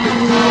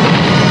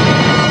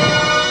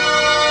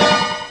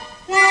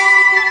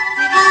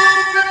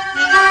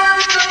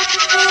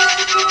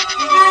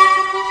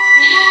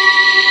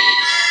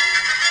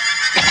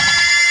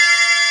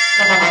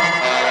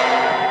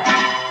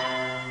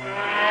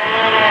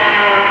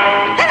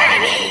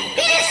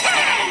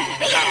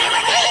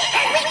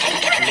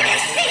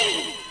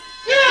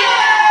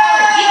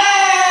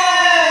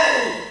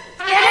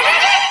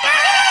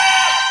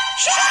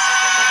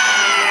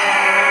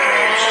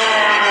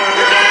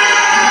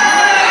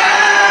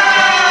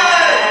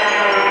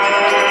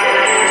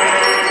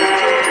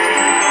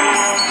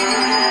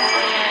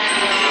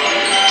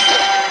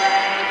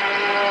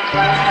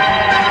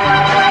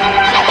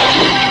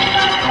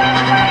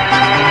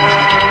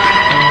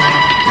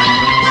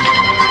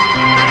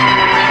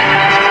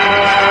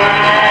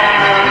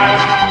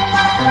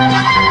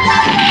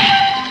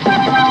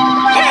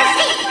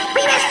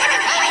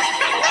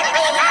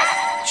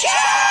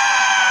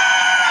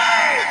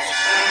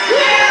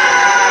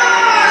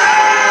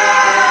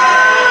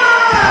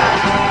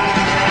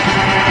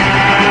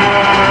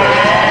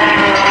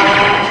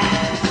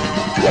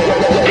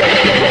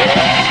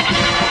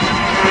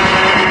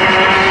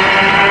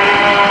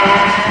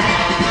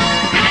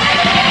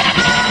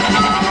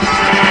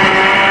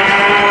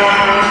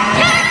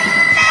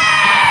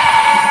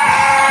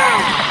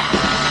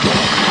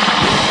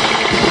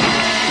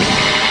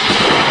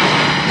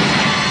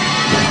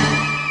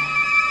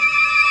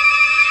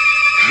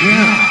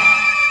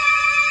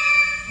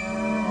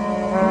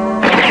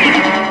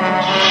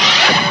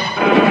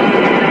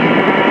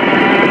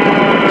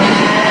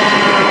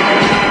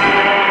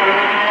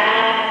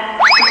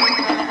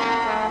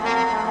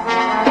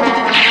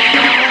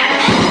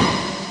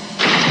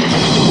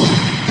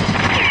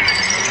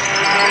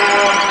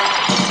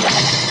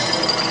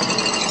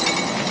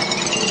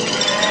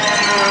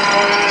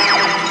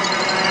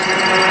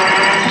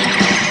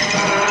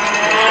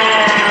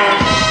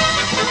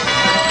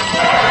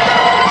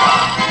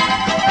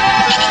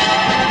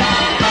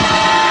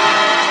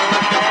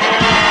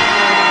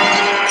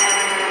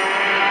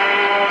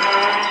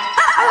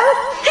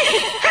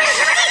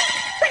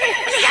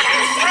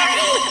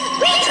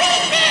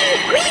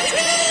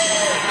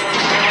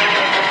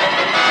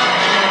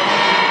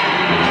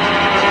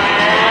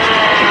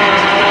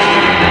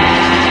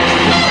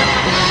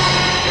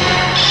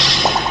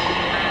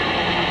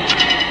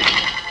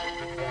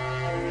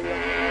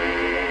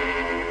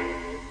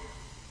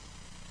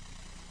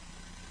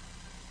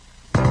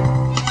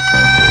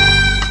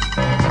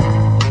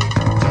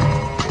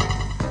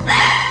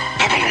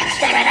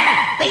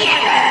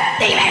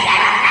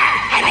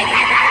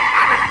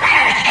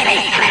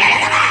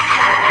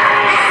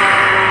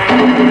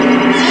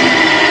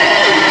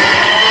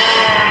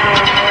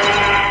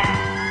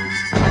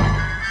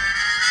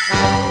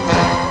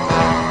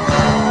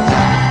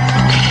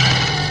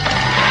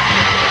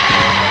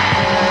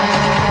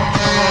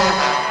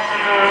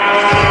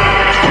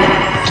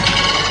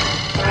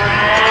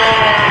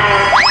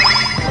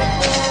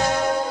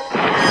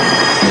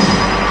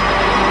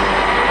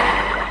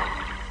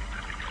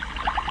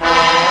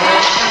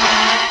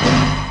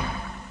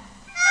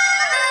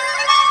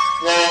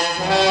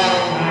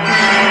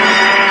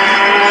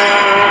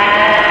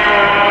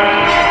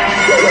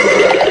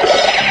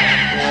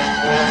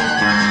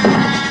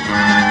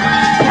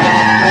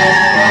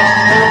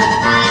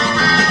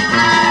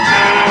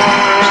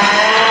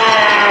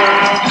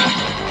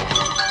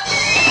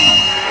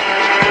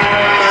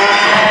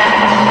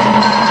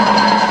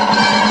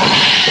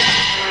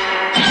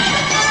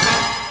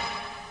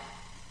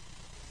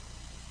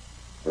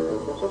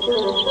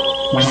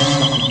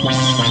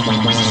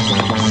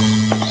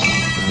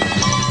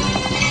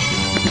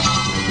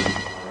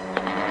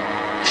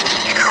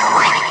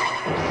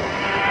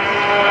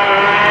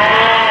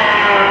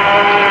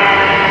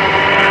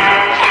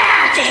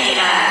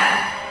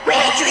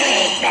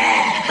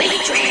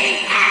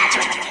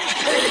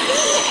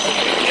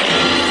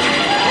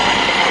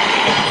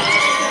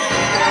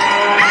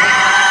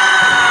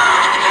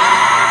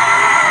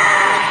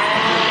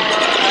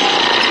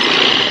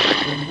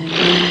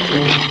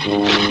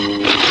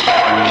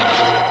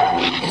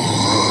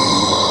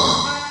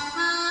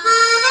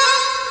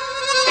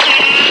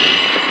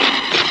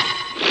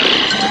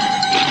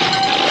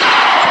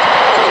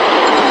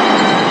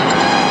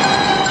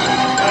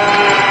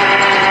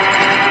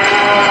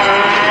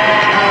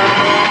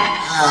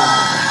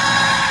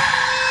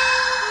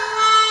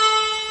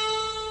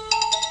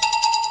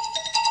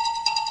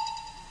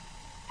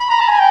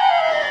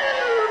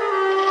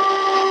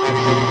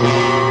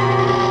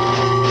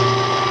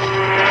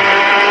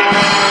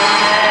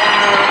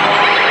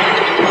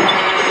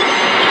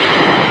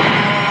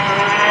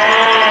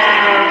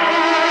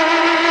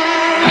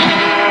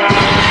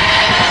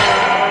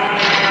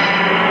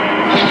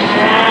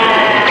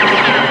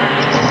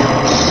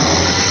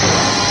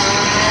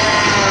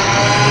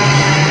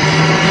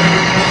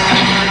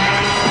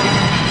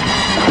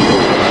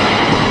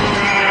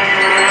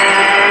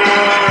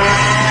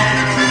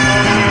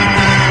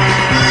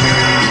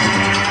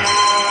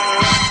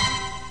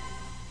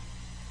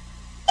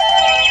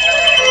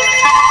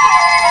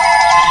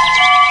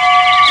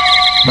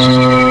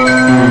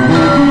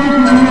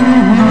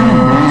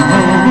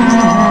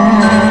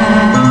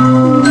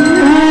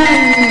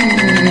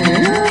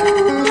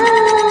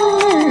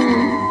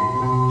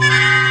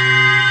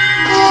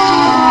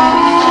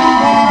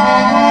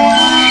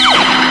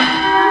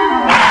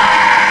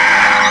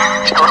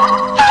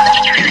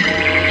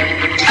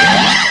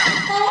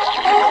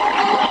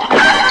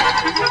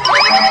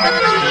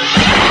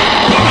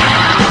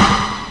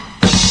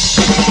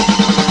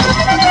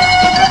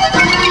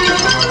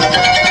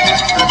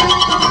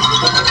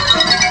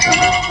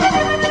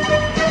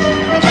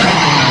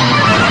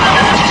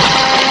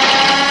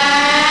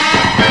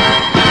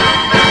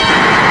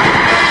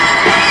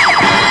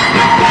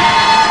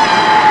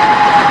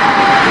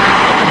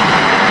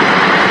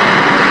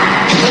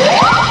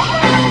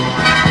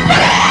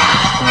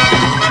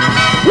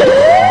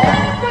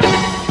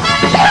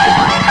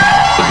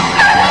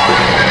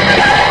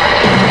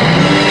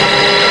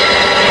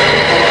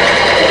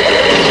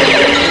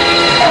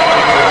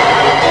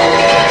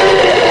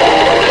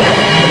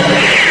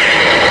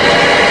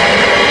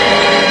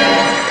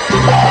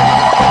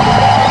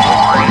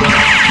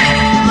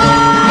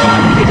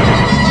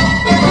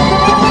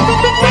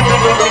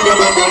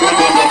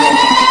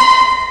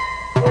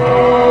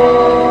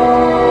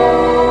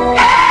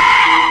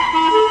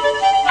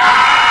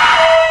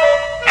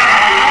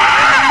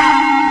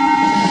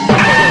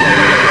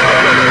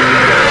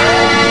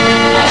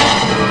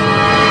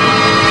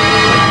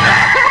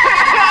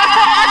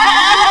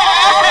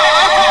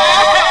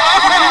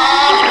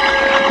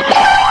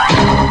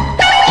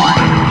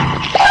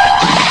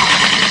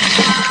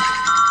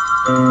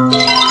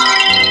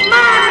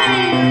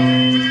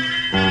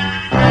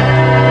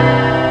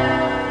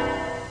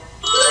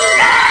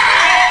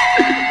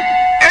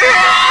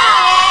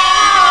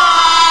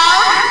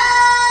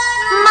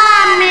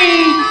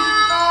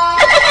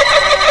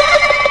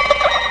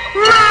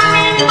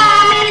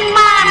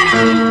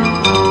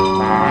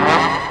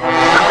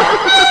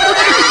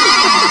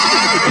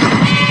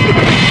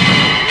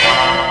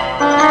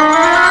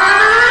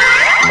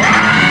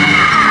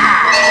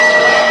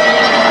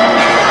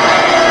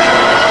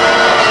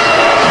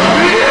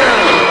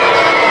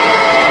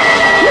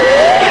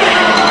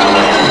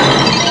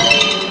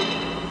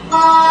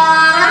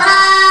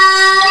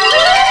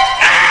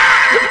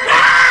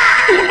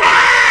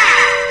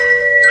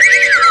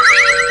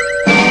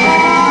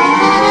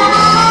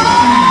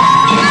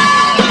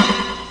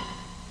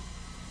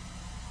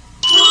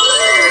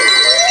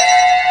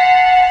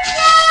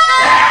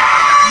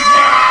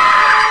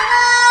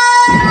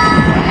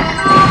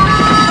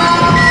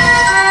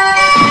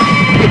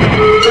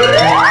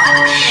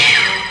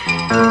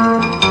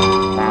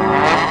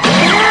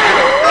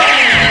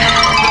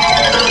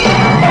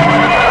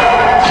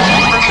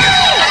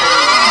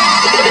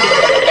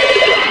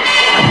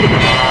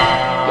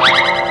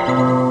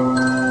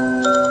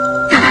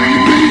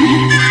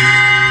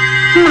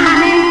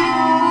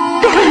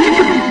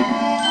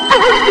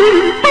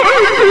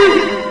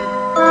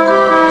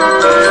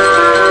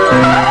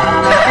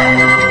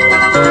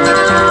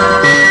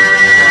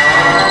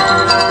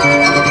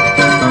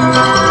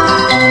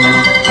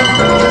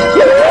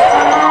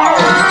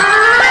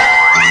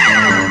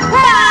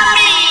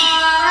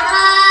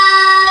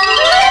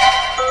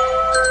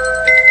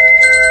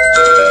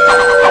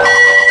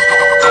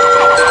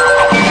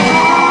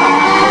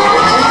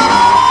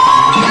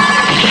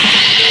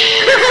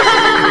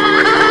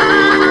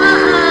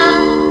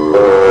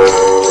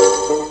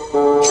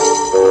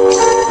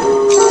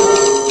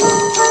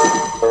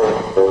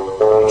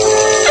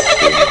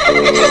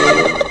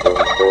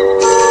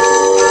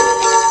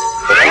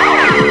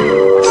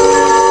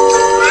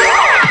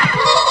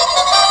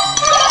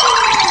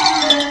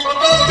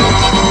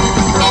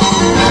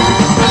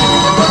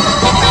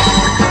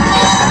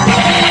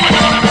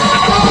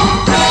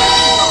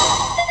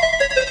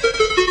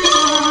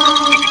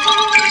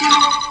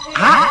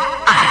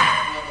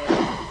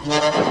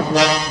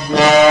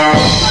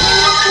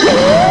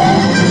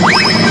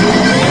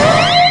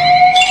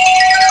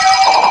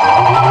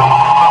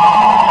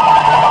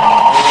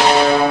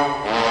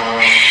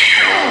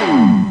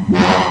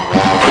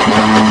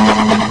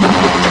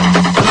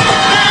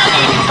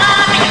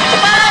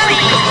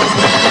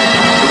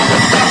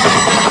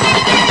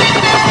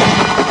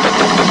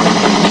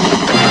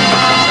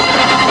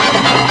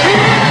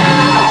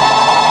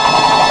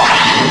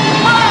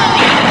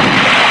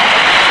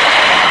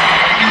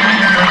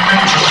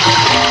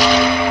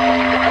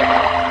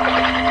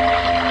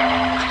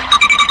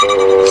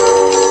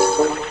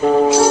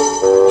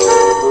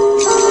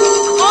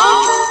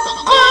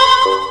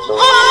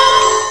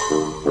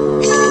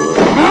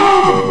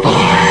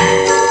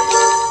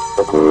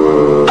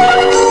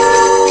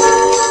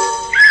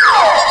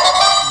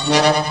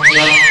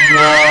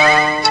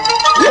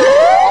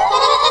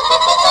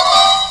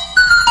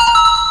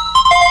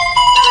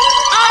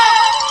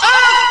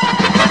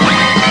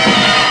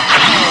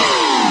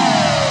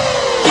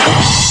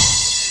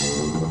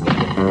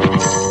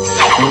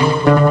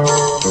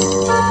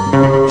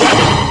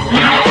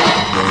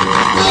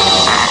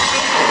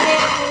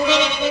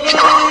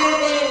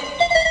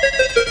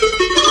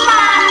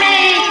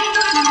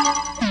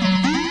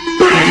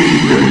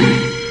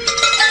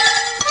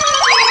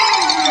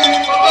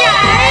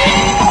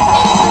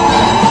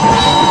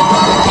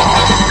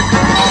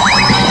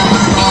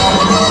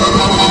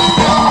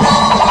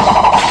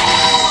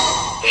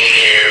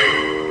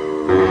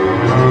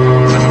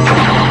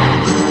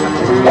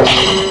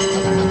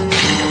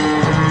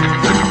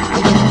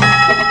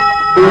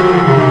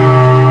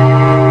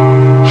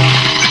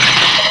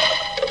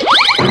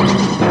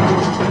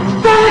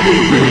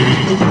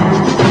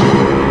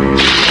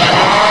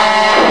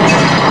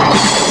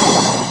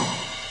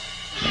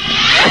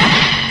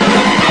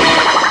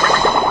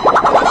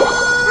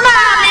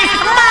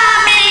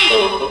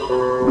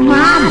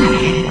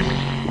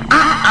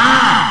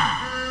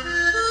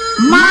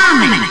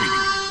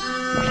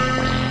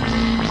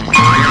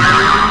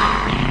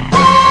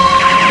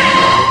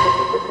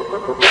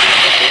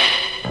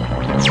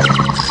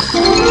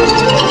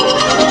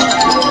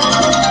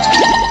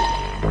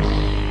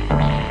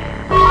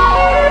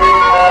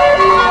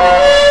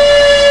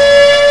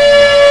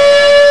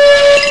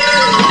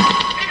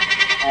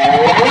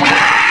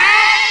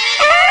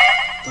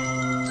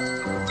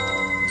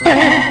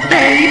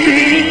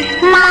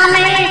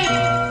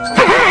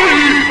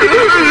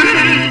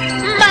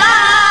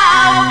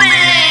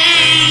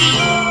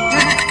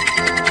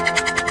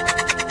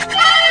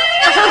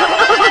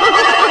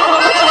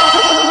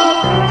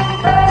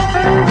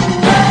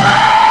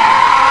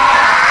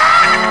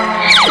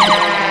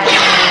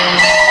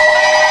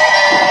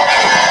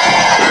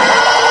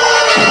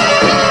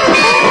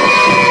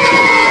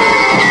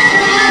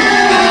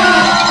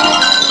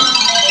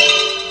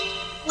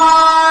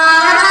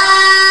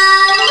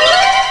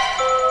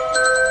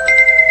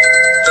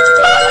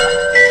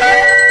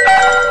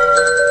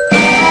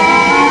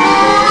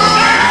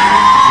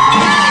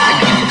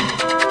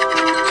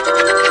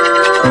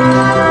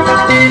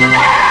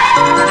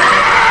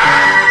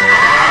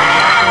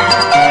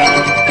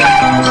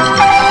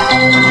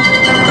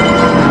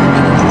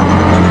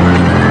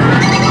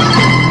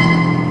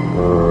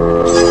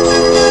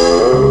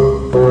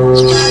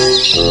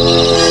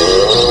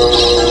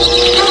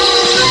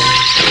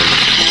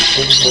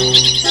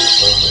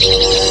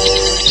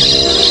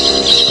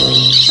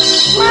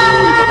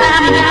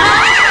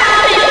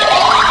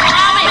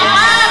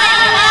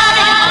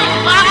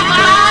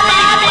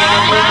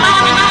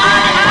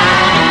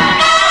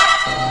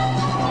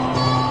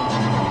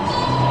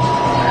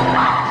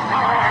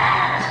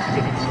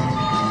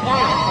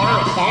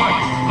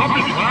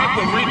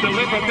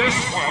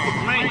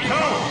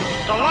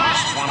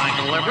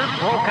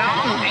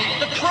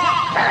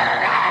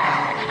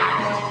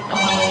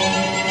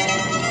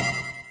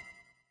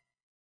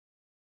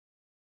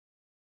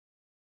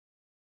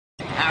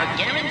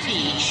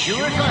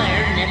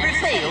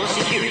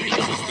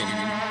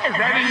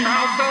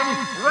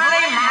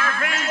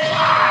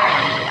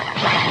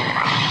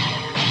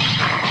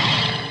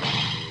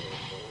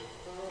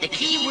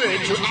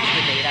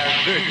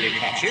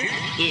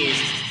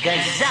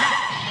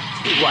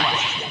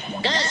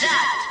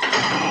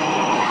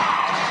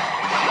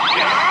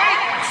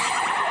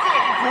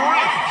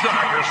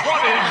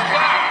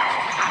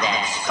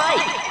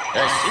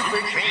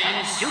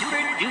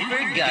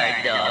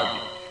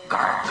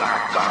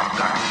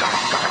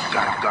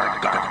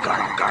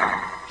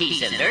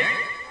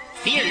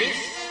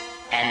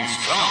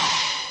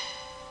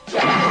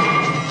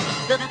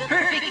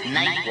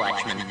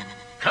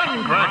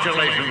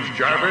 Congratulations,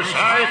 Jarvis.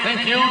 I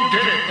think you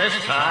did it this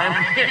time.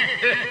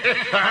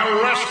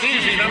 I'll rest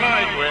easy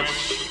tonight with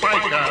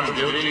Spike on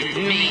duty.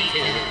 Me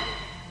too.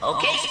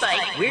 Okay,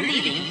 Spike, we're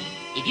leaving.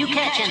 If you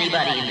catch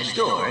anybody in the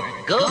store,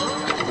 go...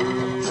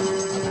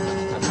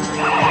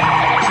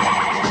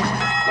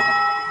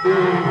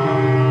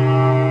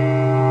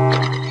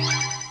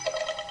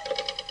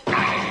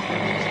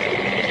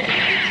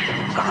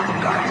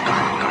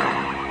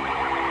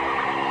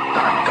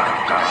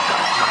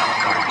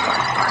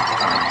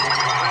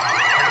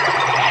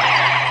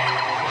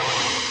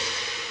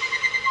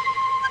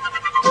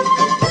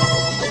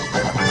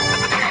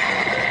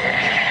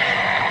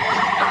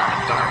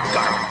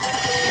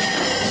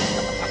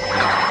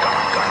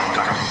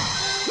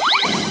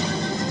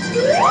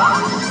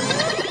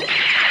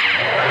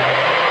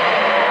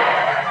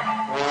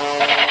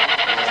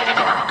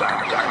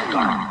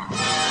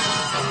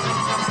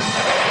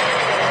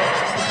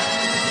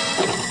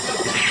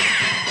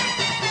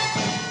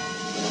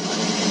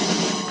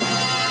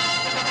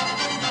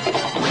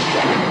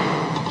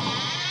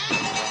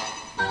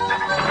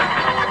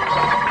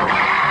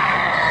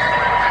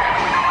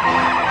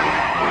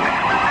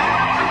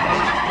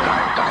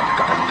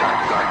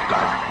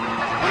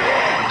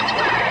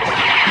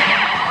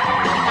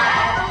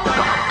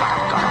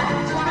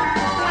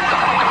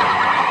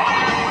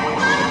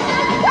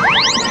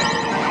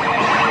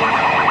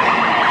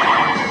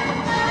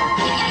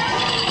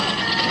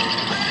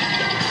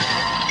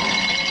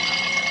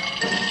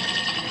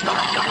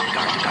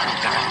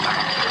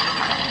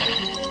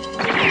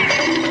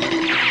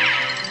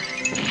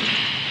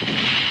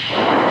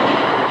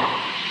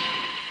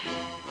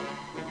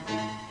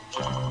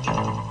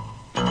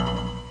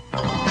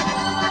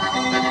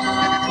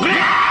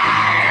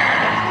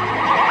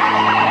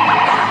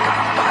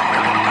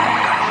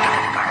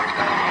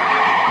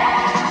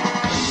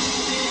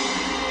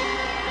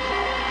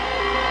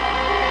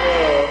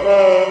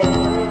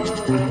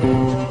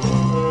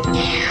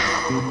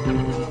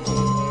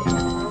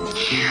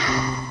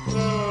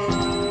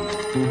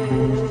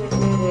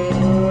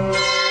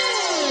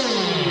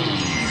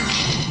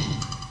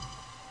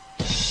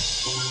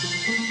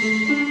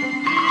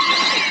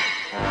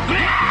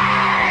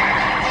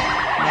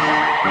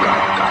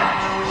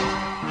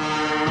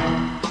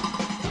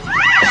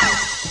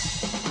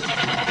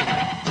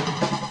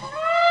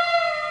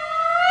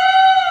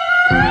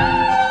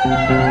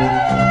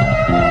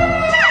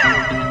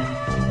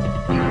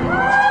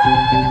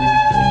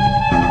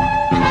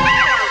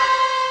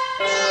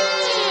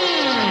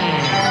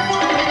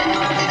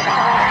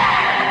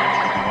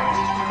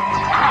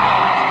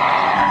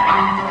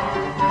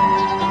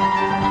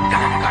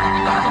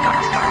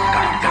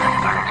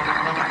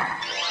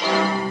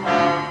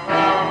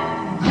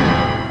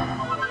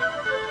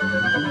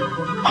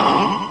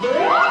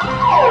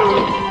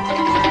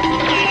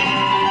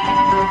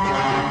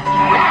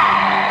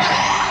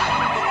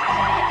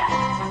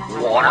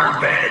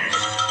 guard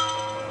beds.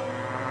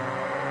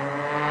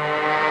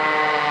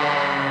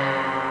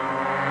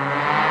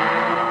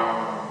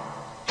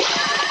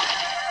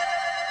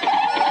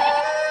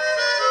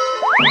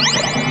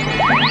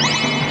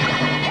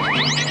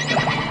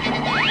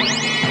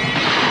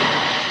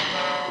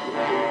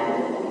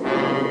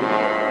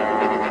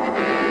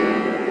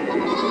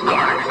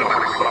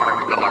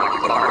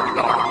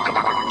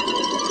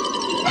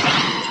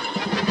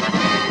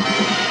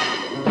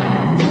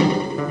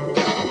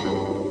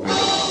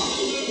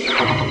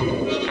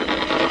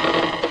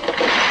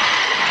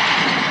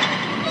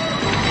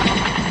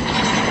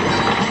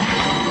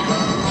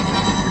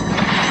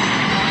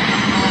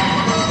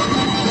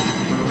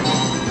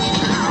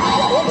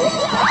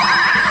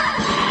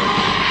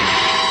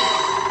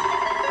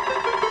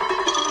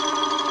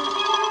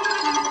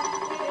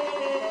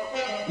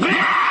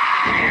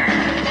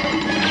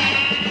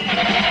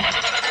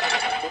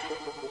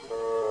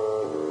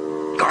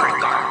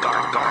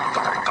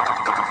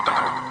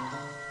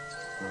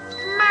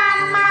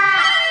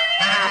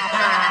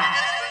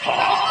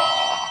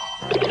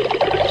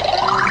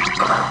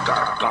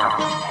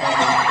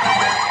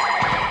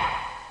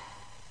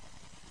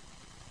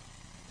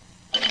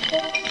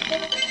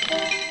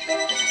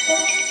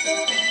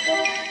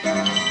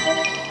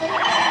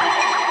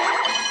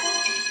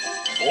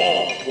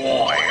 Oh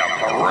boy, a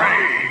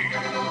parade!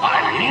 I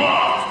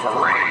love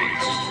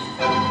parades!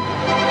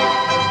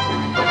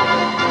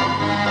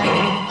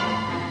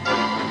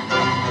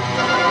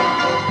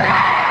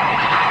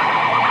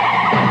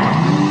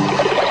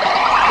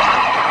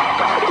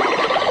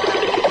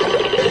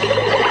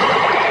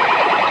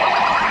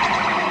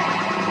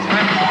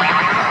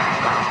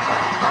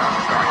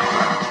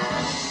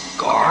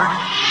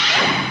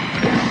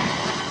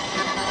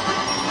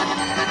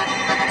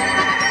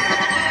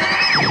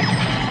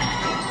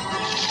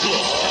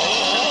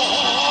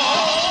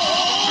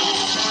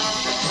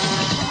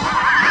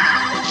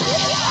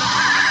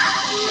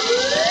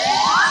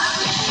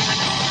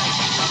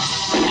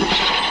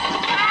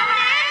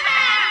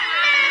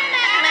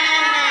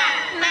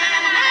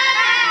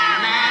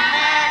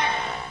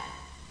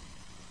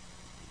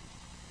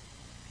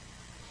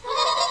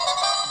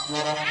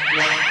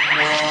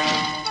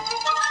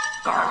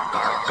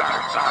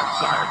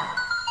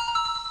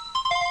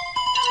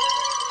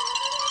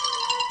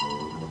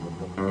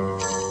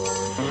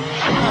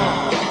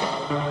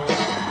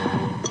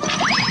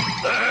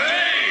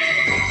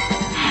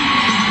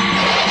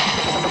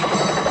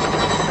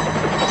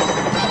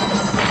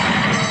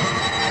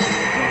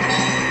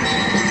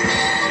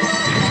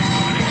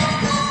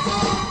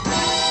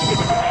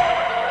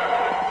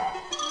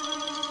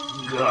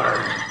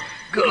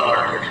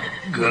 Guard?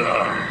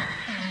 Guard.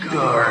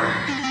 Guard.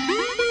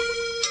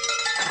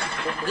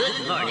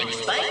 Good morning,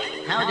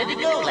 Spike. How did it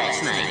go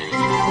last night?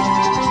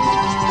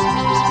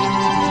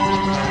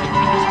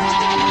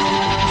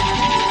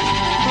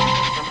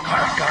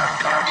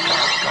 Guard.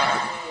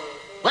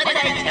 What did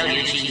I tell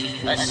you,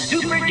 Chief? A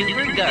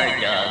super-duper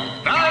guard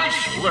dog.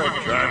 Nice work,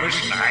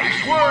 Travis.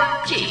 Nice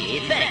work. Gee,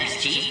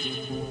 thanks,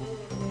 Chief.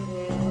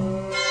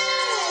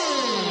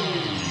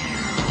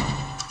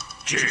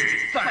 Gee,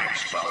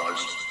 thanks,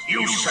 fellas.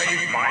 You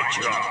saved my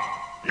job.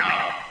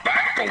 Now,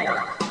 back to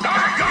work.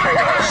 Guard.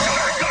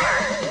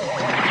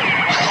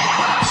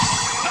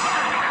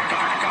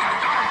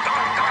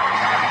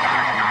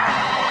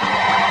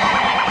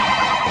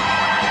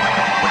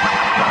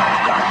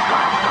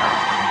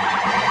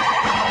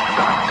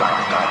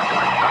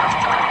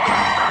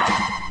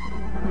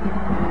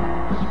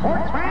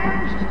 Sports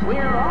fans,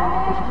 we're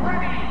almost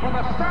ready for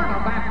the start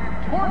of that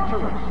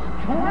torturous,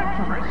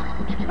 treacherous,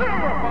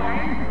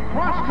 terrifying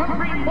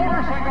cross-country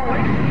motorcycle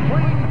race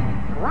between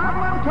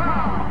Problem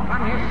Tom on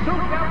his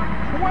souped-up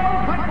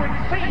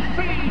 1200cc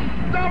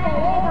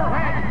double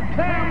overhead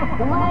cam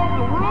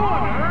road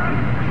ruiner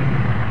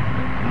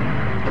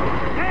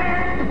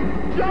and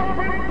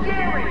Jumpin'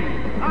 Jerry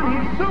on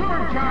his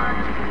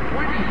supercharged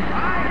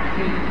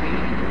 25cc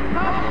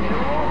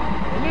uphill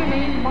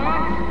mini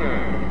monster.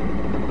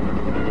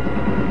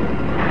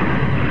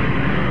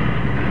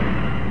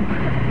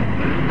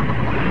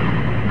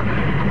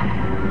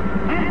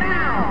 And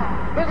now,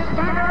 the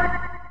starter.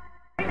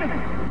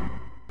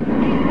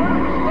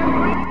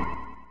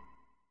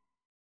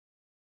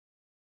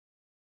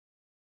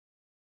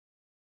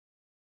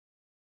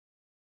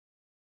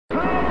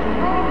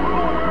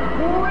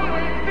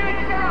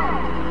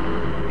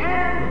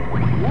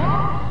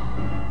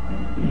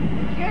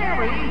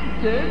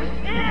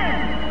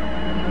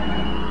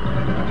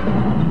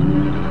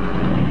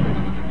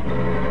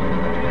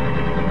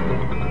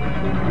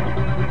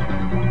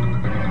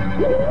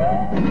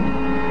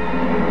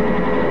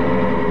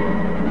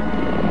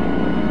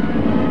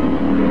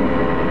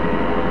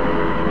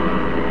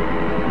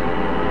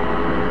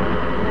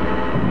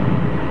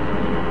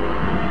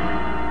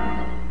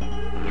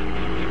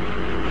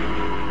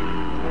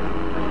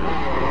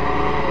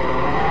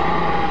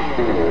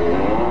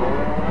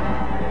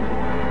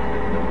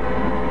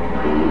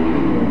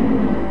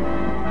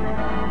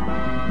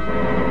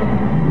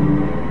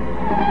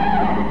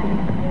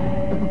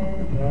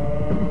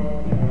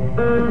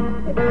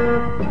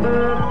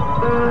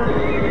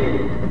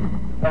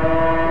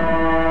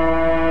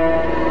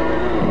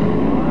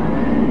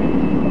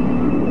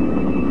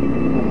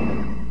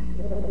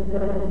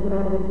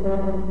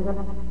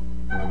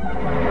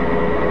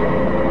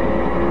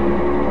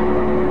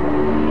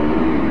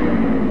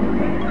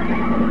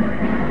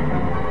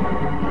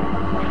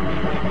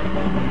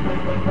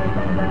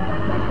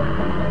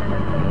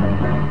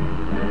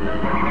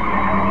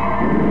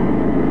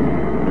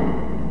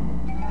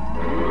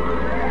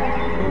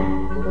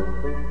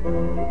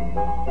 We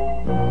have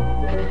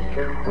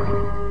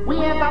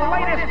the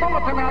latest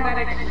bulletin on that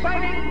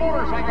exciting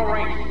motorcycle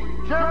race.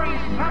 Jerry's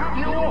Top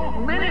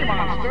Fuel Mini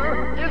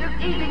Monster is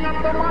eating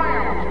up the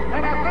miles,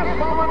 and at this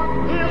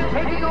moment, he is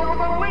taking over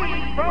the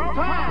lead from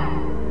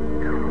Tom.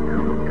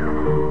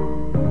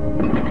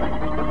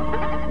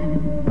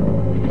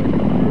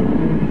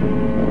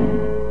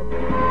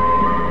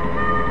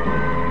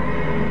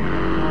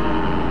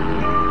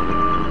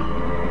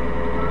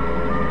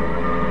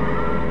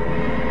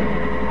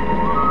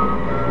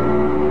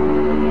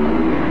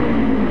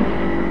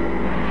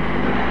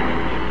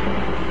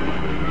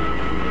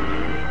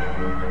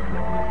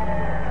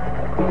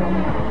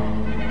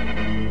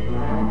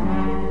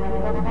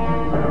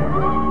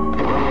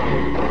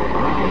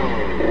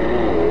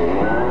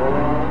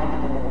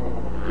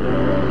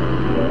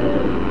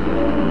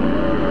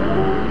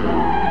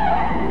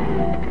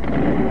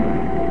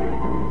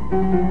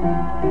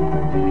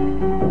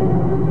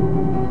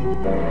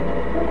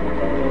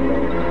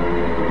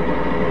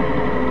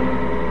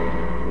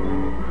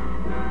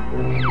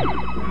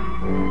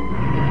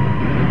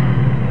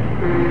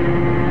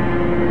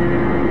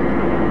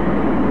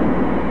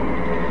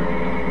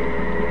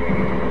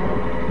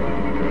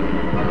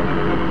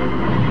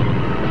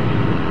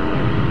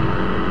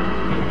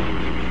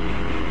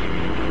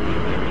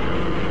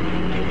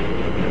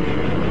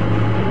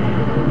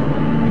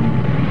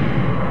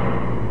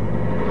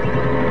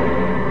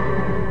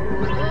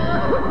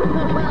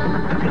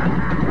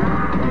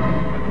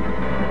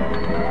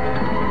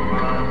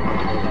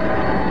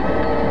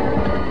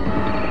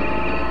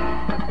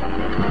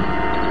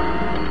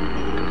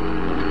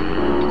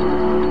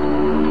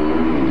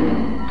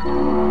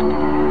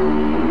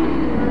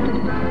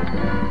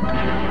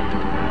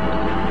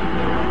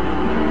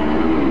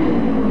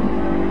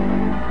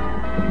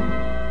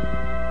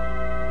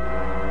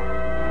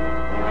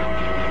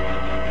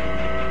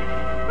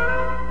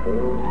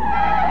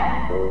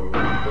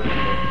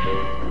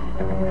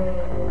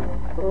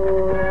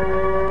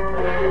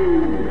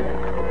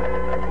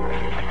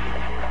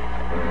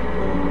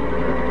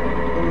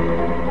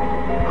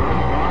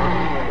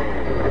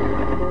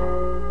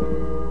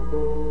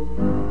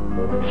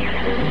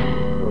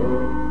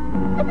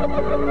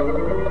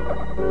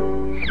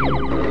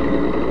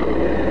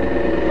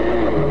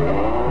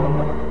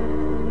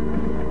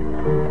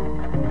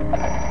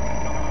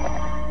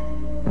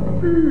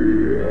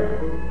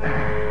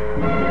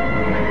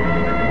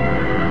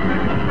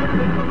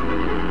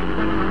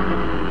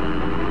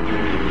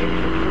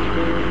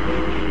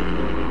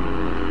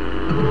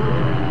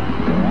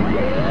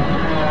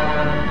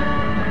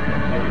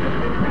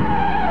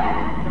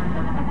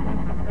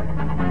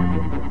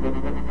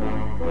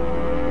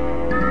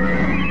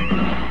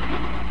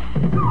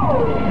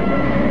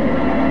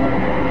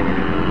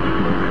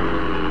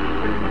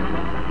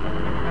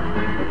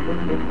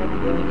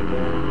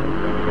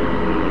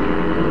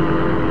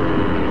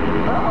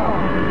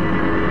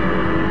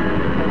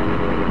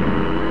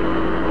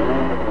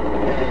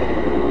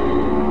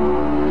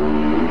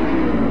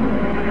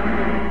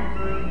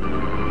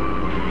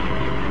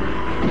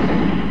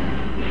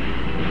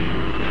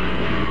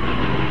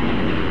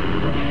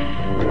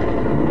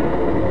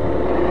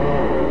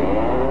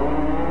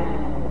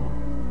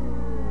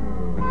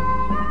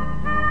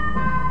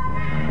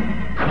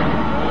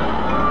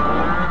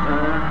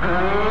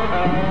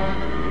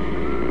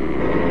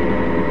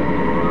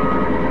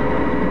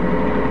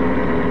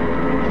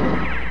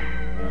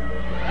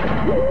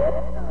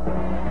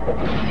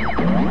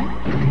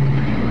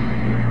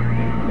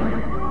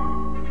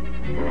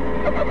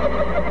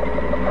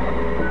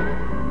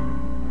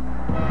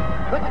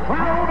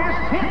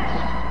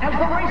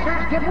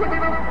 get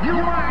within a few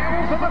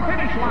miles of the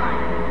finish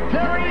line.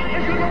 Jerry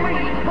is in the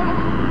lead, but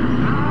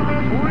Tom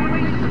is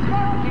really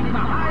scorching the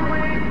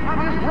highway on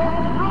his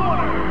road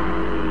ruiner.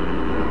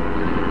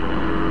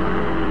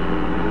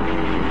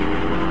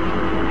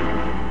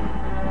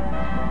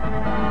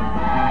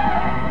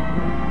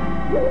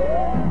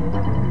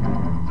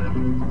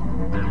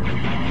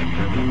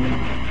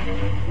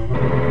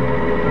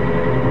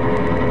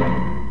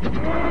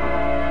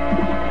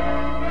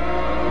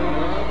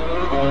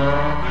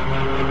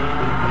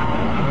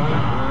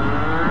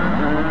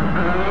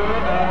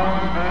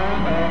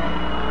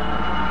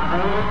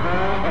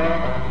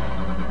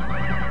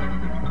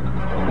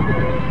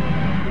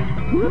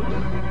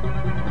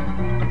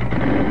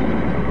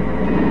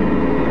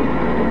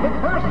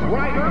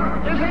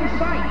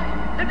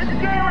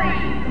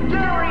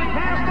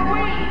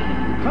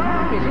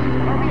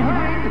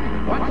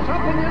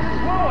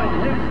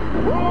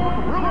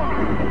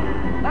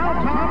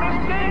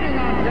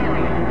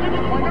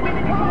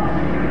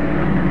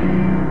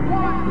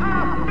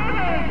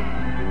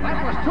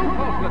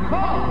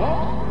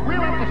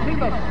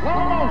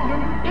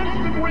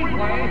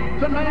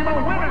 To name a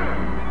winner.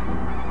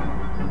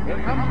 Here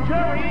comes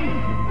Jerry.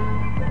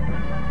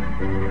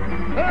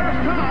 There's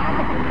Tom.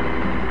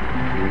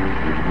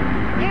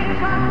 It's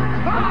a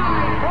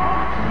tie,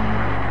 folks.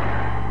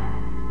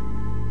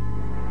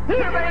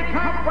 Here they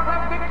come for the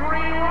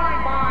victory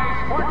ride by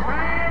sports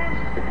fans.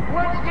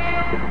 Let's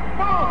give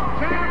both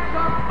champs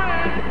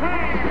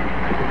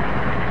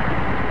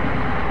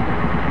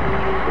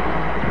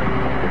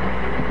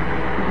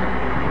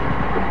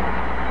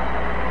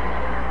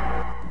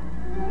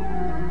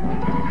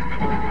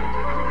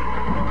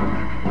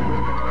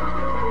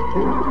Gotcha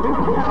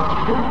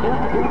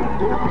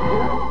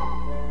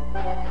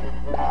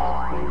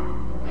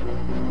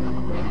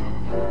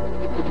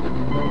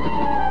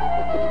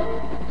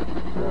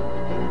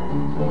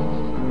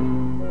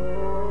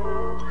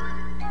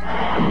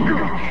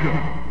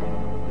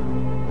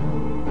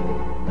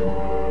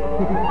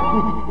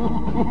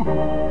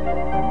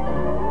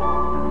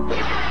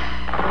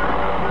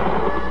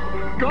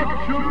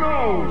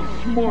now,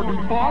 smarty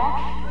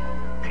fox.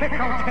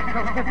 Tickle,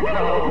 tickle, tickle.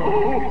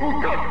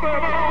 Oh, got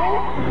that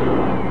out?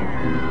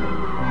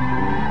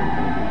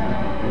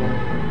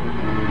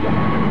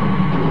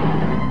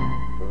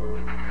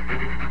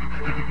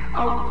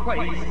 Oh,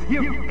 please,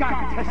 you've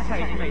got to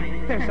save me.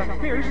 There's a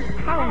fierce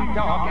hound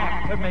dog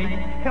after me.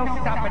 He'll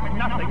stop at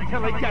nothing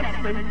till he gets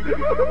me.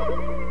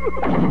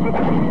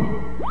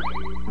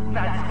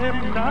 That's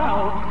him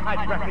now.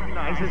 I'd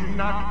recognize his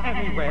knock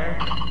anywhere.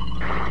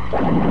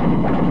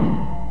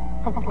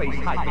 Oh, please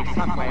hide me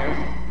somewhere.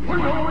 We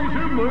know he's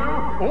in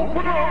there.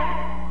 Open up.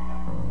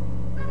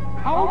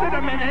 Hold it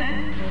a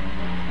minute.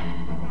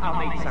 I'll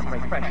need some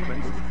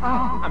refreshments.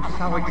 Oh, I'm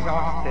so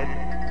exhausted.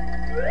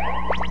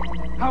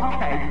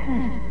 Okay.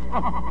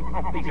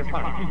 Oh, these are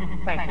fun.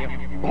 Thank you.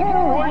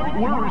 All right,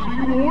 where is he?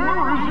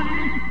 Where is he?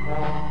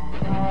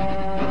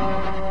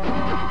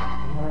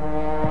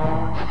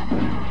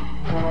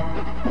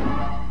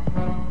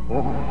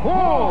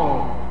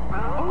 Aha!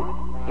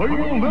 I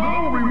will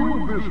now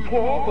remove this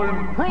cloth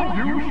and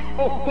produce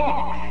a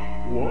fox.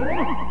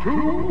 1,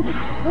 2,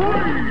 3.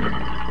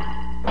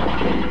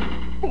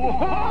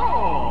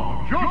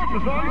 Aha! Just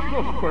as I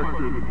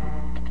suspected.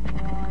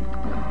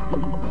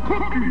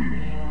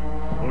 Cookies!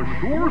 A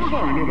sure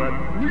sign of that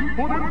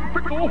fleet-footed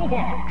fickle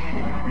fox.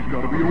 He's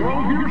got to be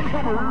around here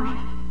summers.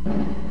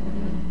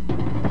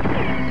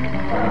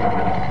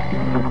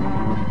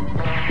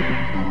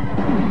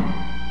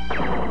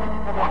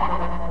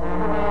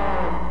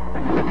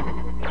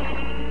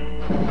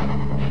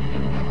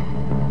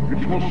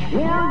 It's my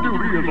sworn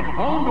duty as a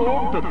hound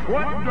dog to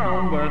track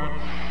down that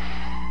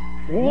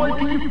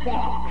flaky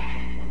fox.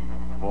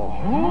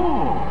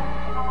 Aha!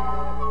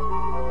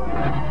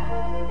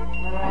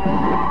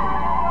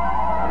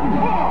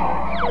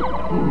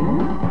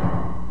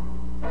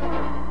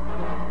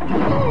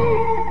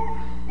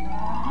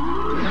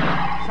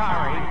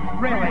 Sorry,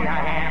 really I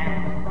am.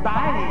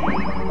 Bye.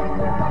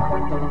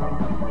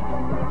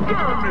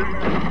 Damn it!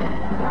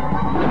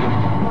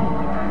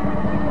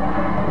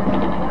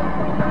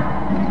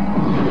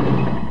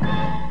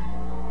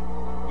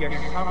 You're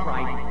so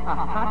right. A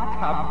hot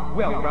tub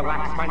will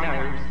relax my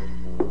nerves.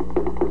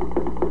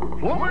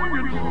 Plumbing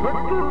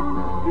inspector?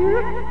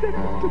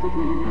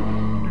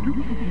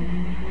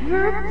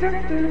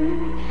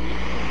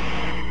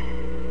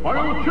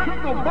 I'll check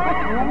the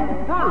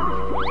bathroom first.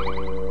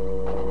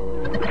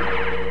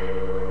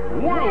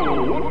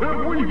 Well, what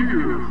have we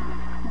here?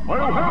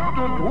 I'll have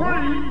to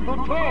drain the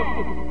tub.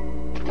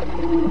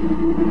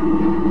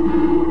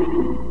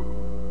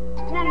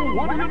 Well,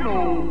 what do you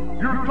know?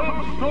 Your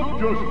tub's stuff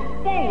just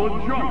full of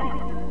junk.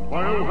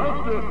 I'll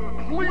have to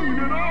clean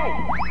it out.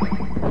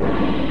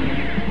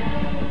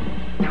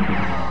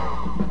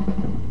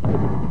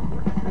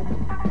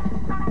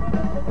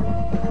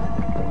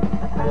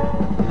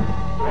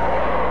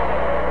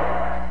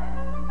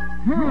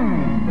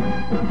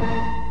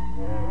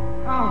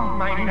 Oh,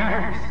 my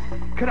nerves.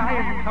 Could I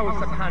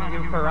impose upon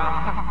you for a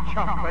hot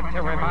chocolate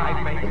to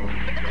revive me?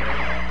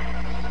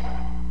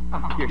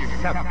 Oh, you're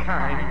so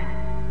kind.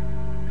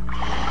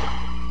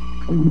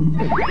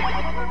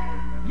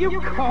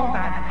 You call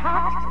that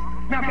hot?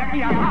 Now get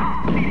me a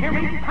hot, do you hear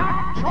me?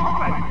 Hot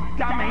chocolate,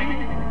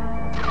 dummy!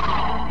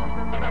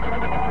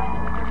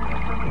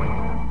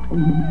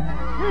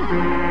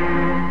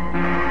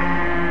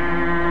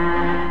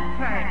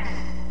 Thanks.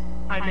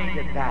 I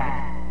needed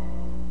that.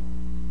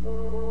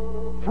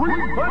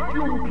 Free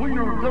vacuum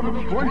cleaner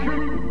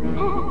demonstration?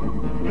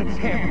 It's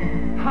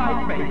him.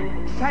 Hide me.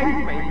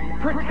 Save me.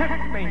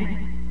 Protect me.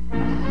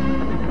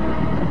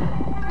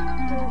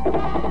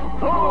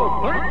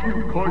 Ah, thank you,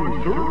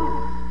 kind sir.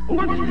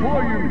 Let's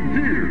try in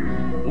here.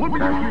 Let me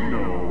see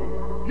now.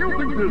 You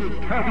think this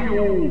tatty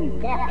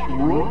old fox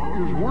rug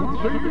is worth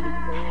saving?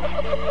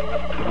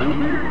 So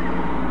be it.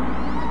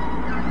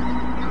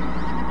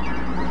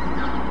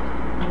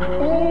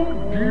 Oh,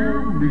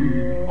 dear me.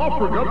 I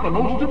forgot the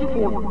most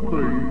important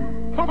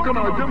thing. How can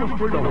I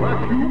demonstrate a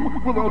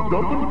vacuum without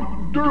dumping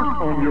dirt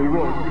on your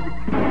rug?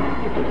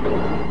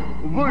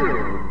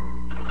 There.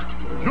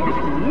 Just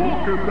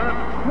look at that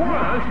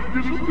trash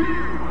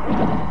disappear.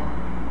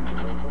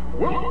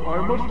 Well, I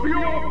must be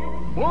off.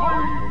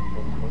 Bye.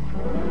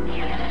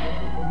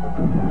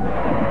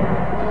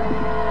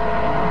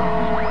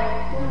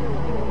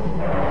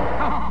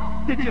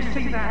 Oh, did you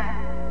see that?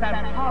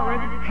 That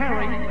horrid,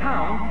 hairy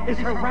hound is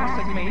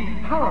harassing me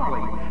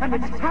horribly, and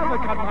it's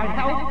havoc on my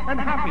health and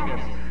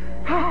happiness.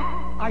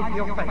 I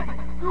feel faint.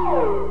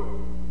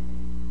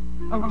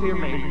 Oh, dear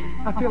me.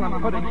 I feel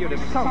I'm putting you to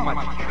so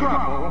much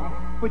trouble.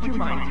 Would you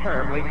mind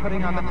terribly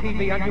putting on the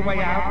TV on your way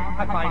out?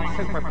 I find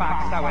Super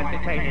Fox so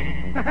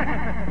entertaining.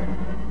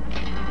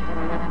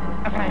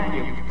 Thank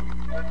you.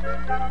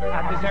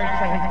 Dessert,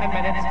 say, in 10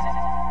 minutes.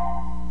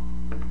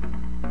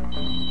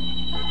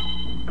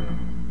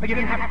 But you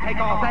didn't have to take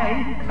all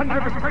day. A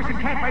nervous person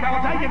can't wait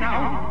all day, you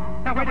know.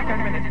 Now, wait a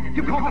darn minute.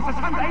 You call this a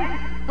Sunday?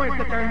 Where's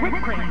the darn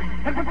whipped cream?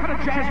 And what kind of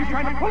jazz you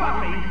trying to pull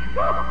on me?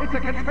 It's a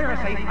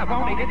conspiracy. I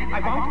won't eat it.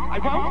 I won't.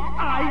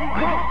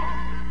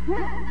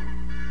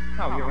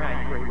 Oh, you're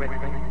angry with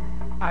me.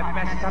 I've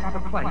messed up the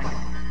place.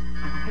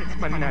 It's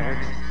my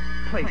nerves.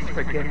 Please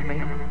forgive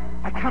me.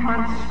 I come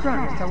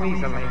unstrung so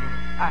easily.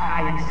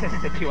 I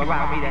insist that you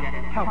allow me to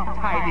help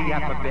tidy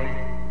up a bit.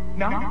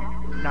 No,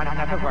 not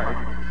another word.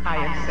 I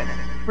insist,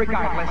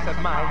 regardless of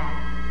my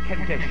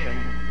condition.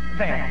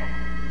 There.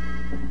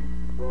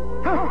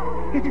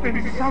 Oh, it's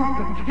been so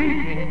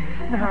fatiguing.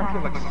 Now, if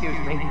you'll excuse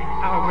me,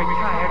 I'll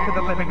retire to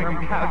the living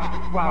room couch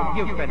while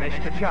you finish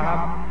the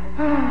job.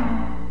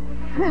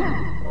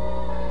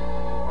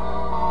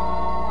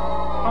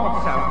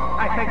 Also,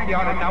 I think you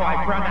ought to know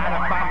I've run out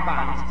of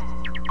bonbons.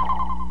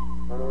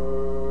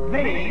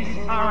 These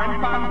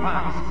aren't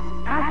bonbons.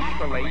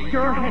 Actually,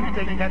 you're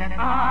hinting that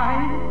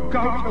I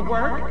go to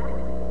work?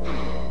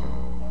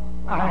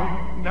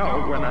 I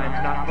know when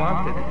I'm not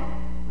wanted.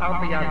 I'll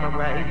be on the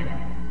way,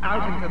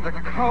 out into the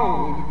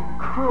cold,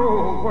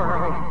 cruel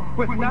world,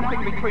 with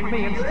nothing between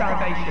me and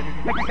starvation,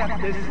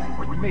 except this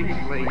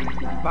measly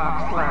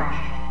box lunch,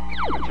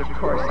 which of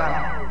course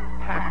I'll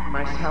pack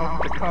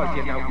myself to cause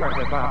you no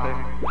further bother.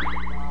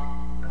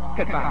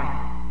 Goodbye.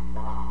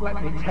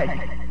 Let me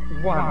take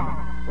one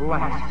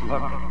last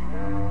look,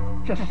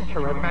 just to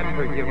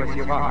remember you as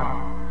you are.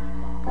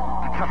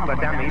 A couple of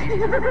dummies.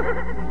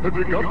 Have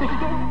you got the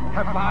stuff?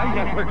 Have I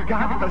ever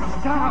got the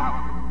stuff?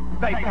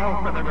 They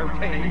fell for the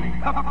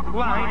routine. Up,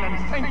 line, and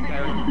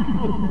sinker.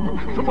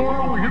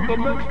 Tomorrow we hit the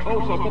next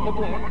house up on the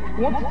block.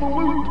 What's the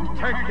loot?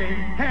 Turkey,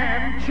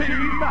 ham,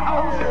 cheese, the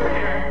whole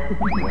spear.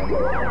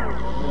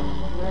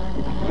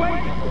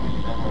 Wait!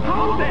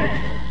 Hold it!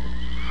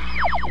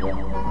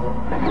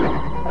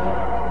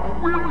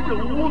 Will you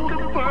look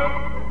at that?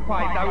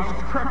 Why, those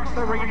crooks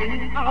are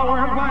eating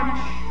our lunch.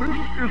 This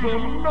is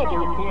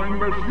another fine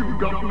mess you've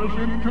gotten us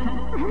into.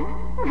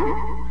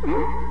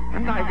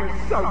 And I was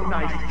so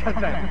nice to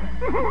them.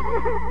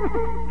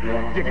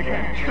 You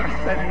can't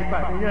trust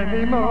anybody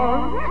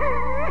anymore.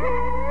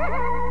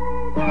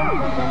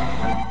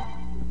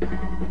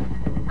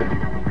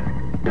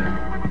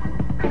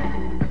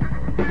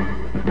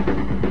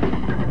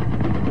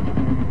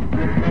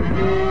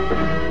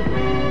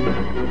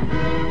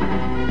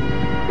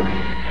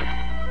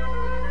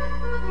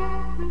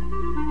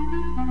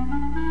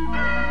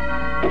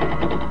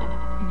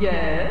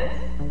 Yes?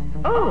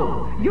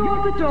 Oh,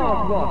 you're the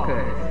dog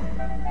walkers.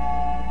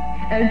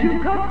 And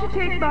you've come to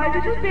take my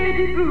little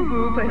baby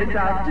Boo-Boo for his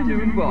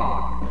afternoon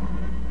walk.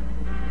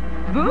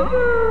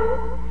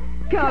 Boo-Boo!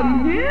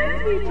 Come here,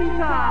 sweetie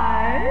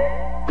pie.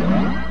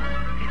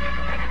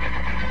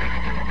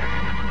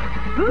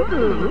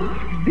 Boo-Boo,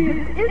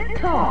 this is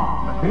Tom.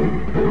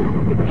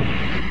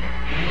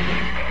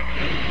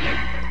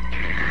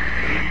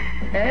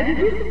 And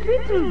this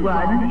little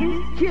one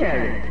is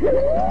Jerry.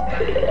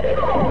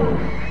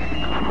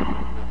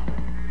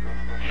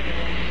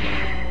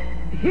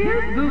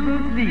 Here's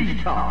Boo-Boo's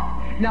leash, Tom.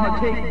 Now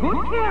take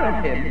good care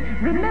of him.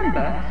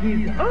 Remember,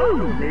 he's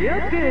only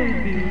a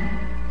baby.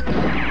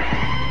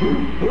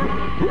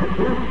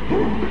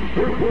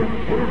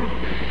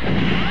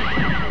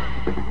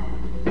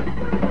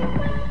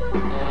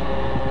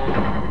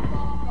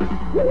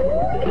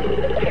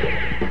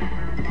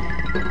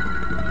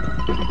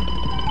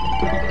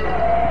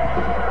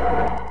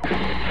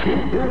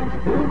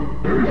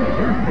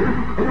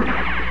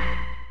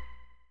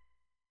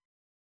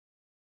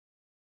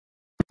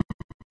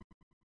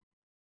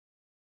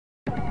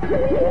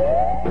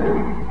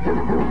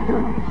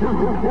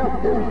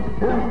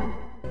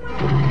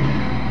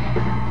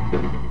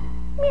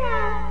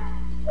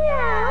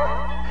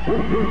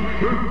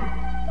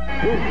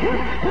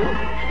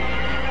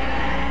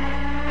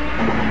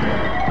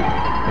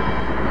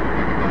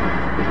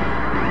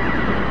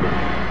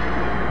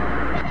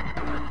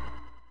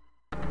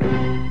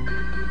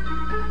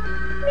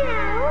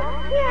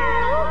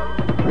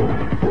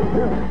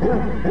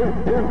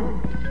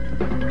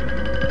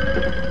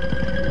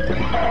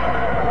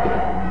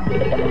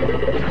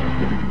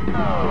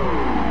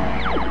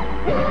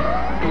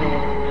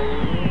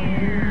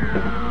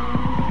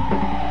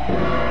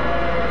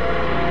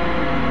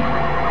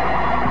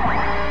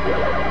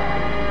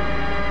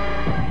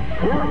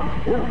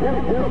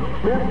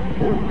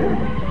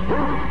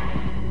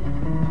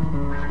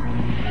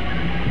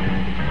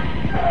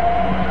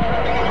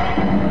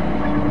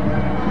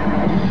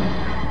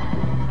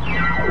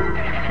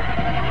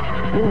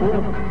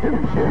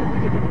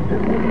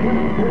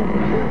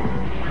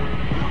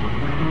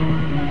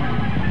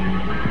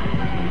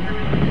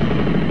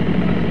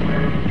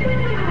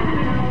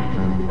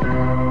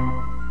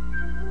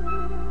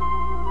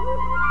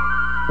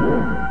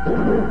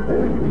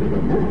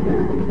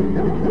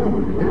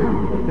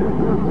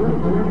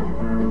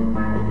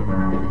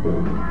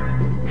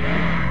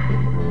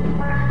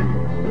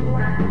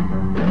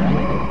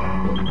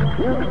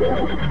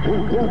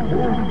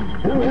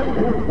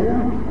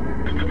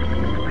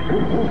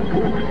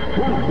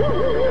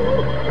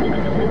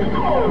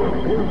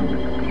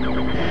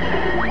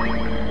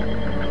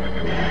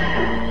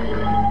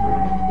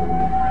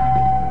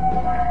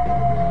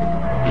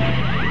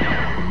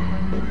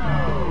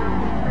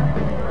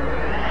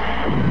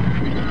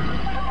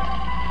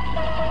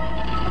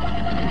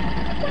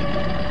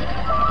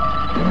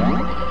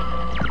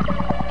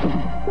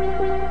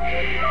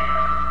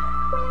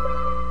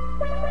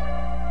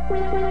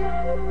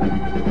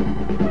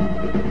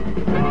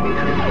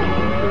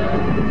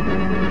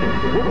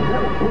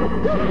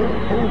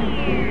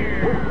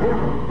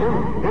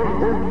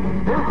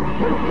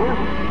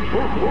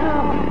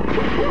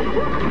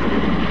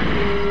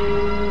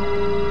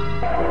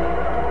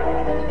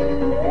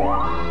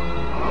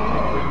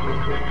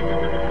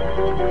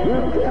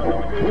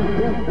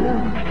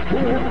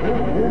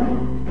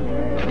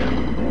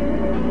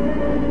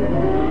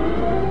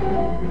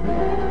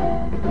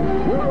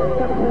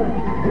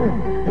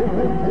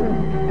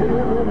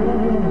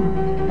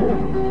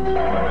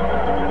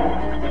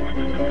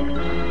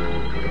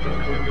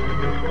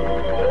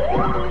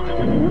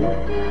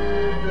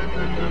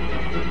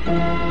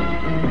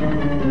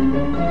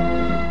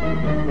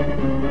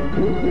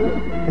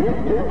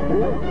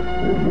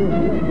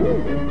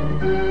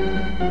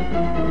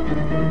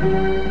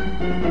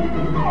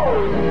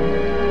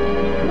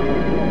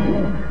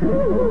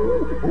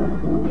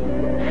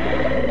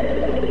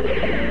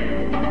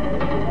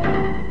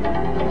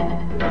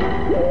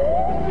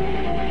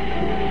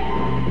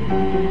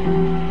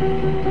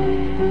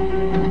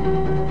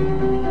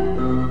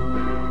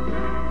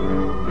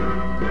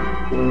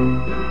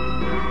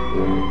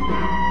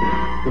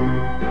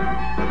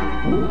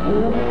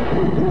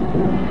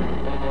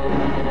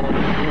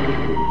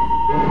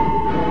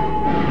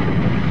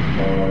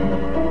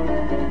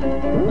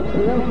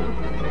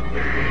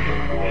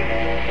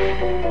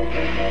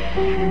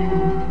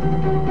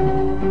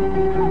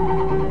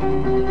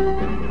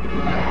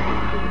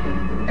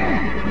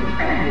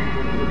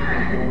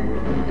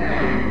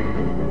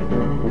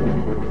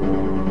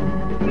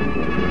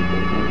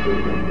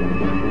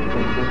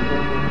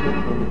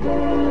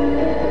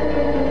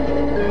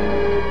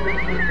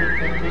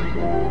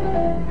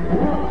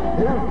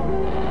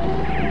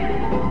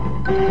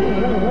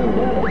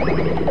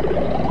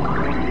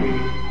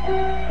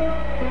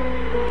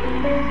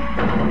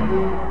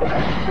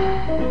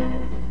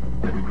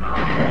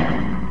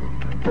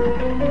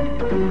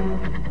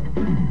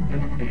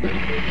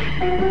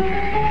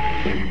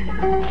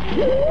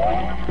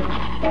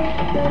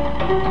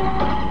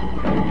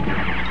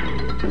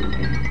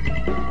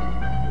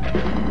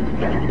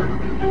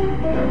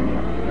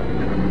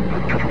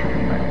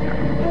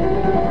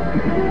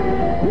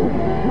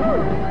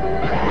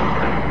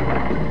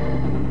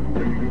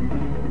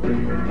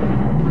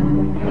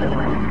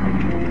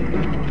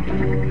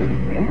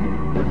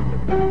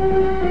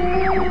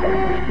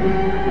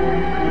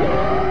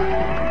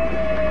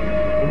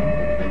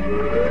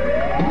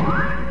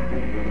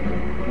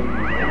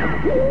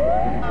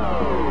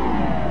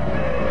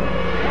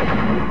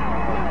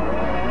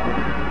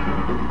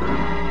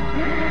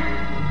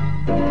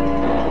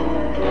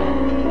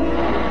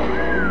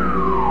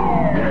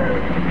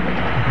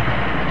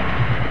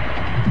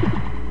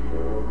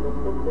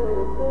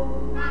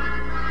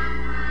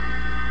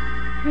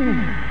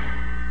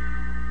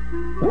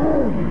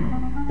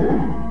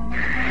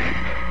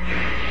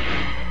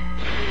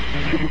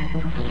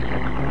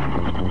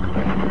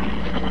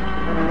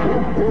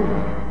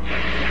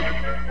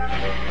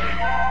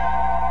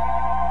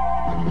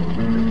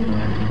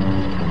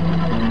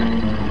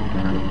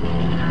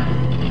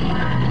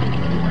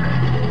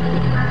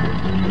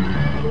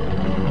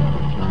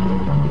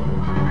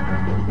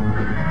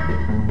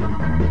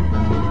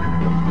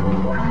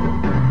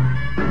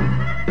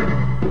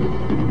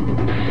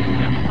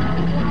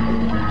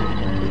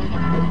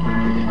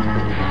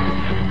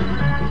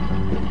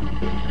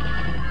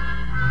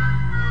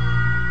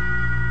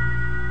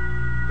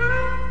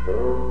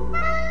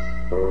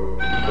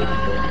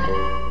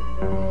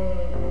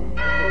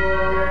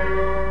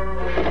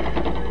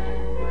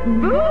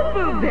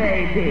 Boo-boo,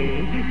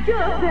 baby.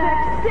 You're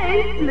back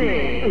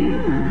safely.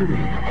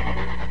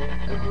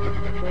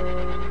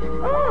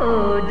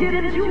 Oh,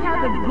 didn't you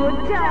have a good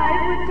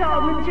time with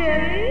Tom and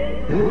Jerry?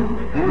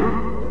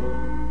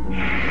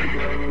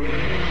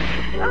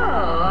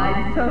 Oh,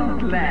 I'm so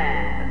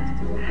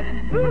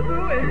glad.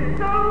 Boo-boo is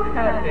so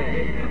happy.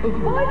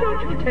 Why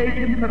don't you take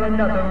him for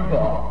another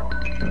walk?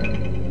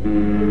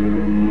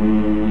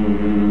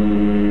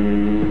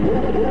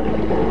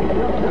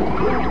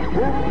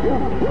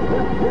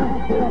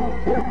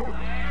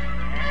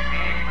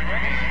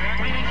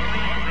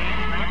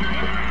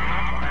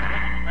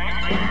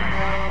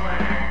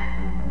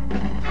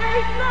 Hey,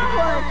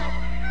 fellas,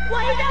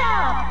 wait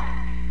up!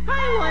 I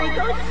want to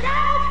go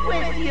south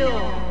with you,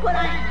 but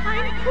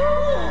I'm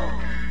cool.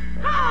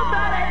 How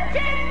about a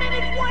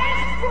 10-minute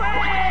west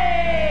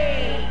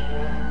break?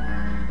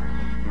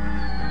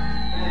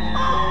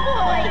 Oh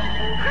boy,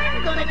 I'm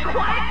gonna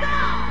quack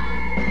up!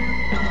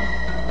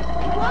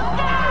 Look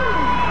out!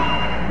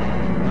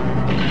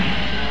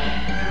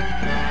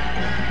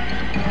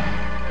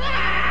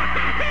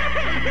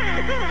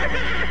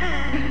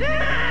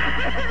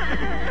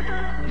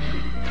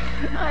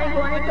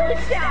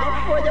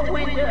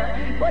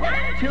 but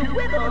I'm too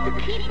little to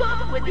keep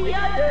up with the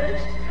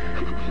others.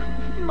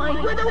 My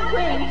little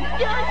wings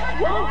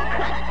just won't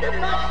cut the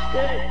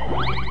mustard.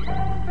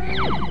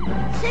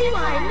 See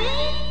what I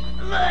mean?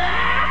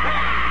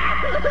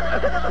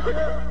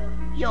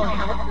 You'll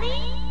help me?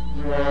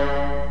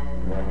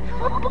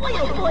 Oh boy,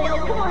 oh boy,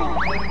 oh boy.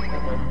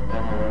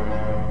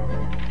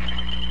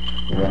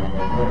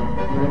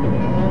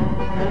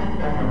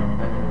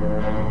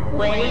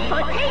 Ready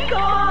for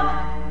takeoff!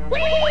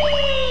 Whee!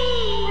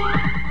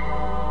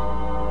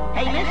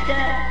 Hey,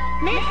 mister!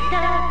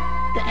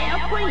 The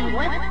airplane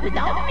went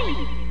without me.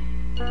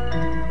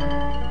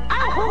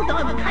 I'll hold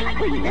on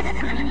tightly this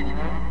time.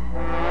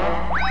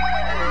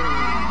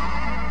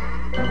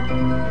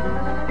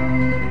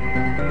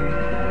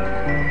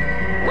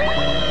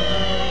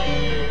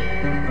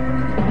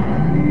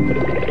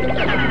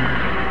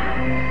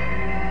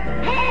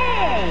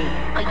 Hey!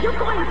 Are you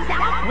going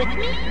south with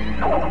me?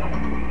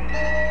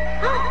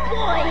 Oh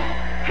boy!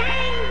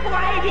 Hang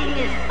gliding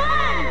is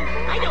fun!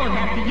 I don't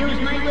have to use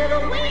my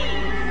little wings.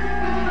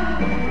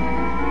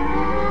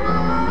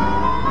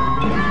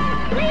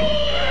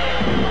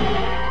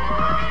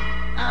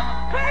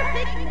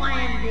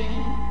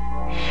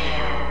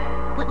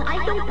 But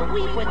I don't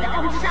believe we're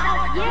down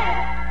south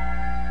yet.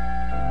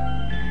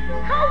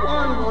 How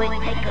long will it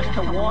take us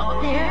to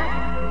walk there?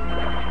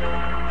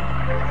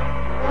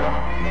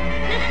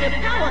 Mr.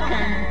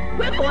 Pelican,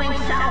 we're going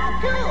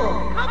south too.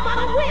 How about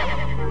a whip?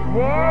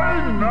 Why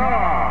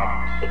not?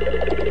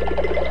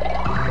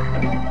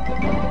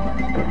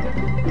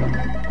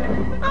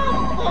 Oh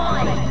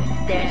boy,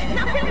 there's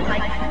nothing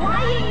like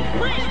flying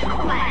first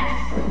class.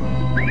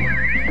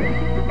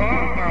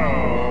 Uh-oh.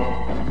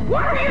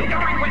 Where are you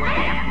going with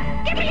them?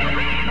 Give me a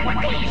hand with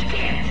these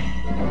kids!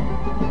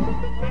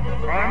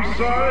 I'm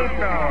sorry,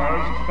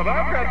 fellas, but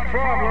I've got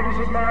problems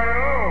of my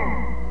own.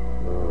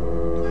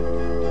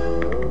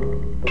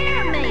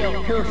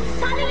 Airmail to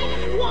sunny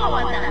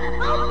Florida.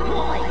 Oh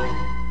boy!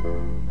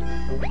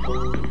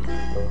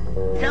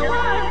 So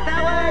long,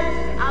 fellas.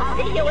 I'll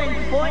see you in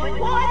Fort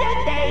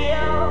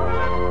Lauderdale.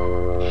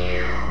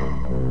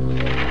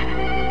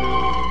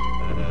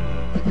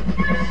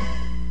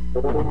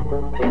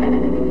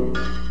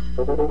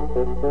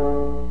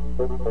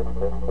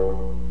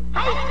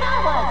 Hey,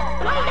 fellas,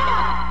 wait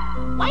up!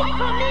 Wait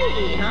for me,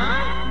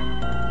 huh?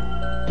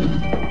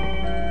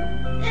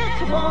 It's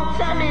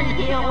lonesome in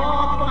here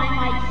all by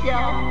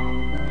myself.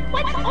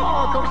 Let's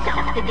all go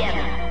south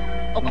together.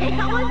 Okay,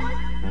 fellas?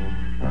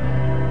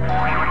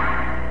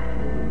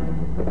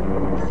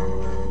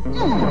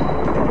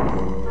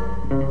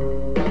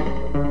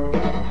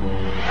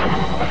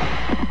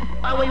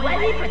 Are we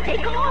ready for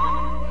takeoff?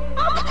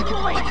 Oh,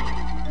 boy!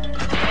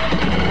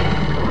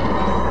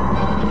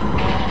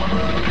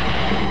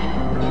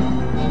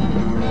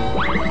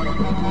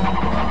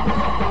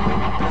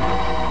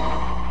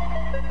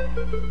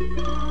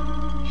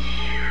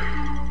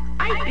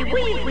 I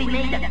believe we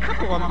made a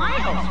couple of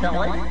miles,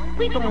 fellas.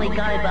 We've only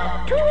got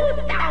about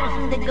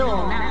 2,000 to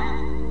go now.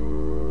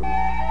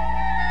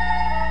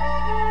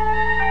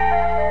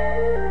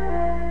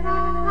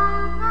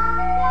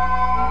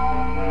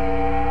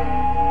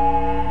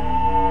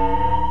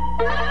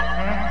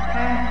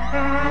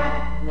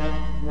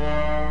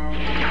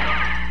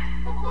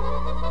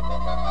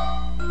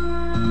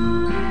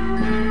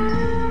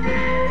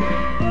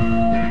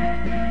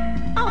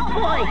 Oh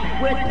boy,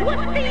 we're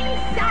drifting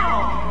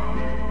south.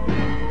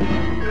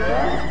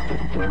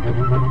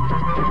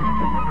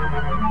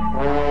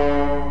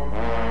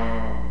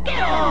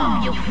 Get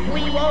off, you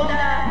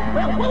freeloader!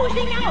 We're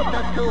losing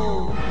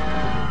altitude!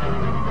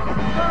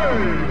 Hey,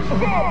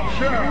 stop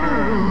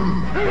shouting!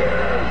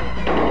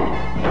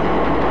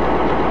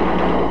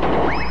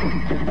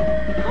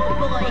 Oh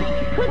boy,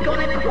 we're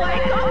gonna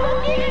crack up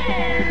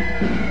again!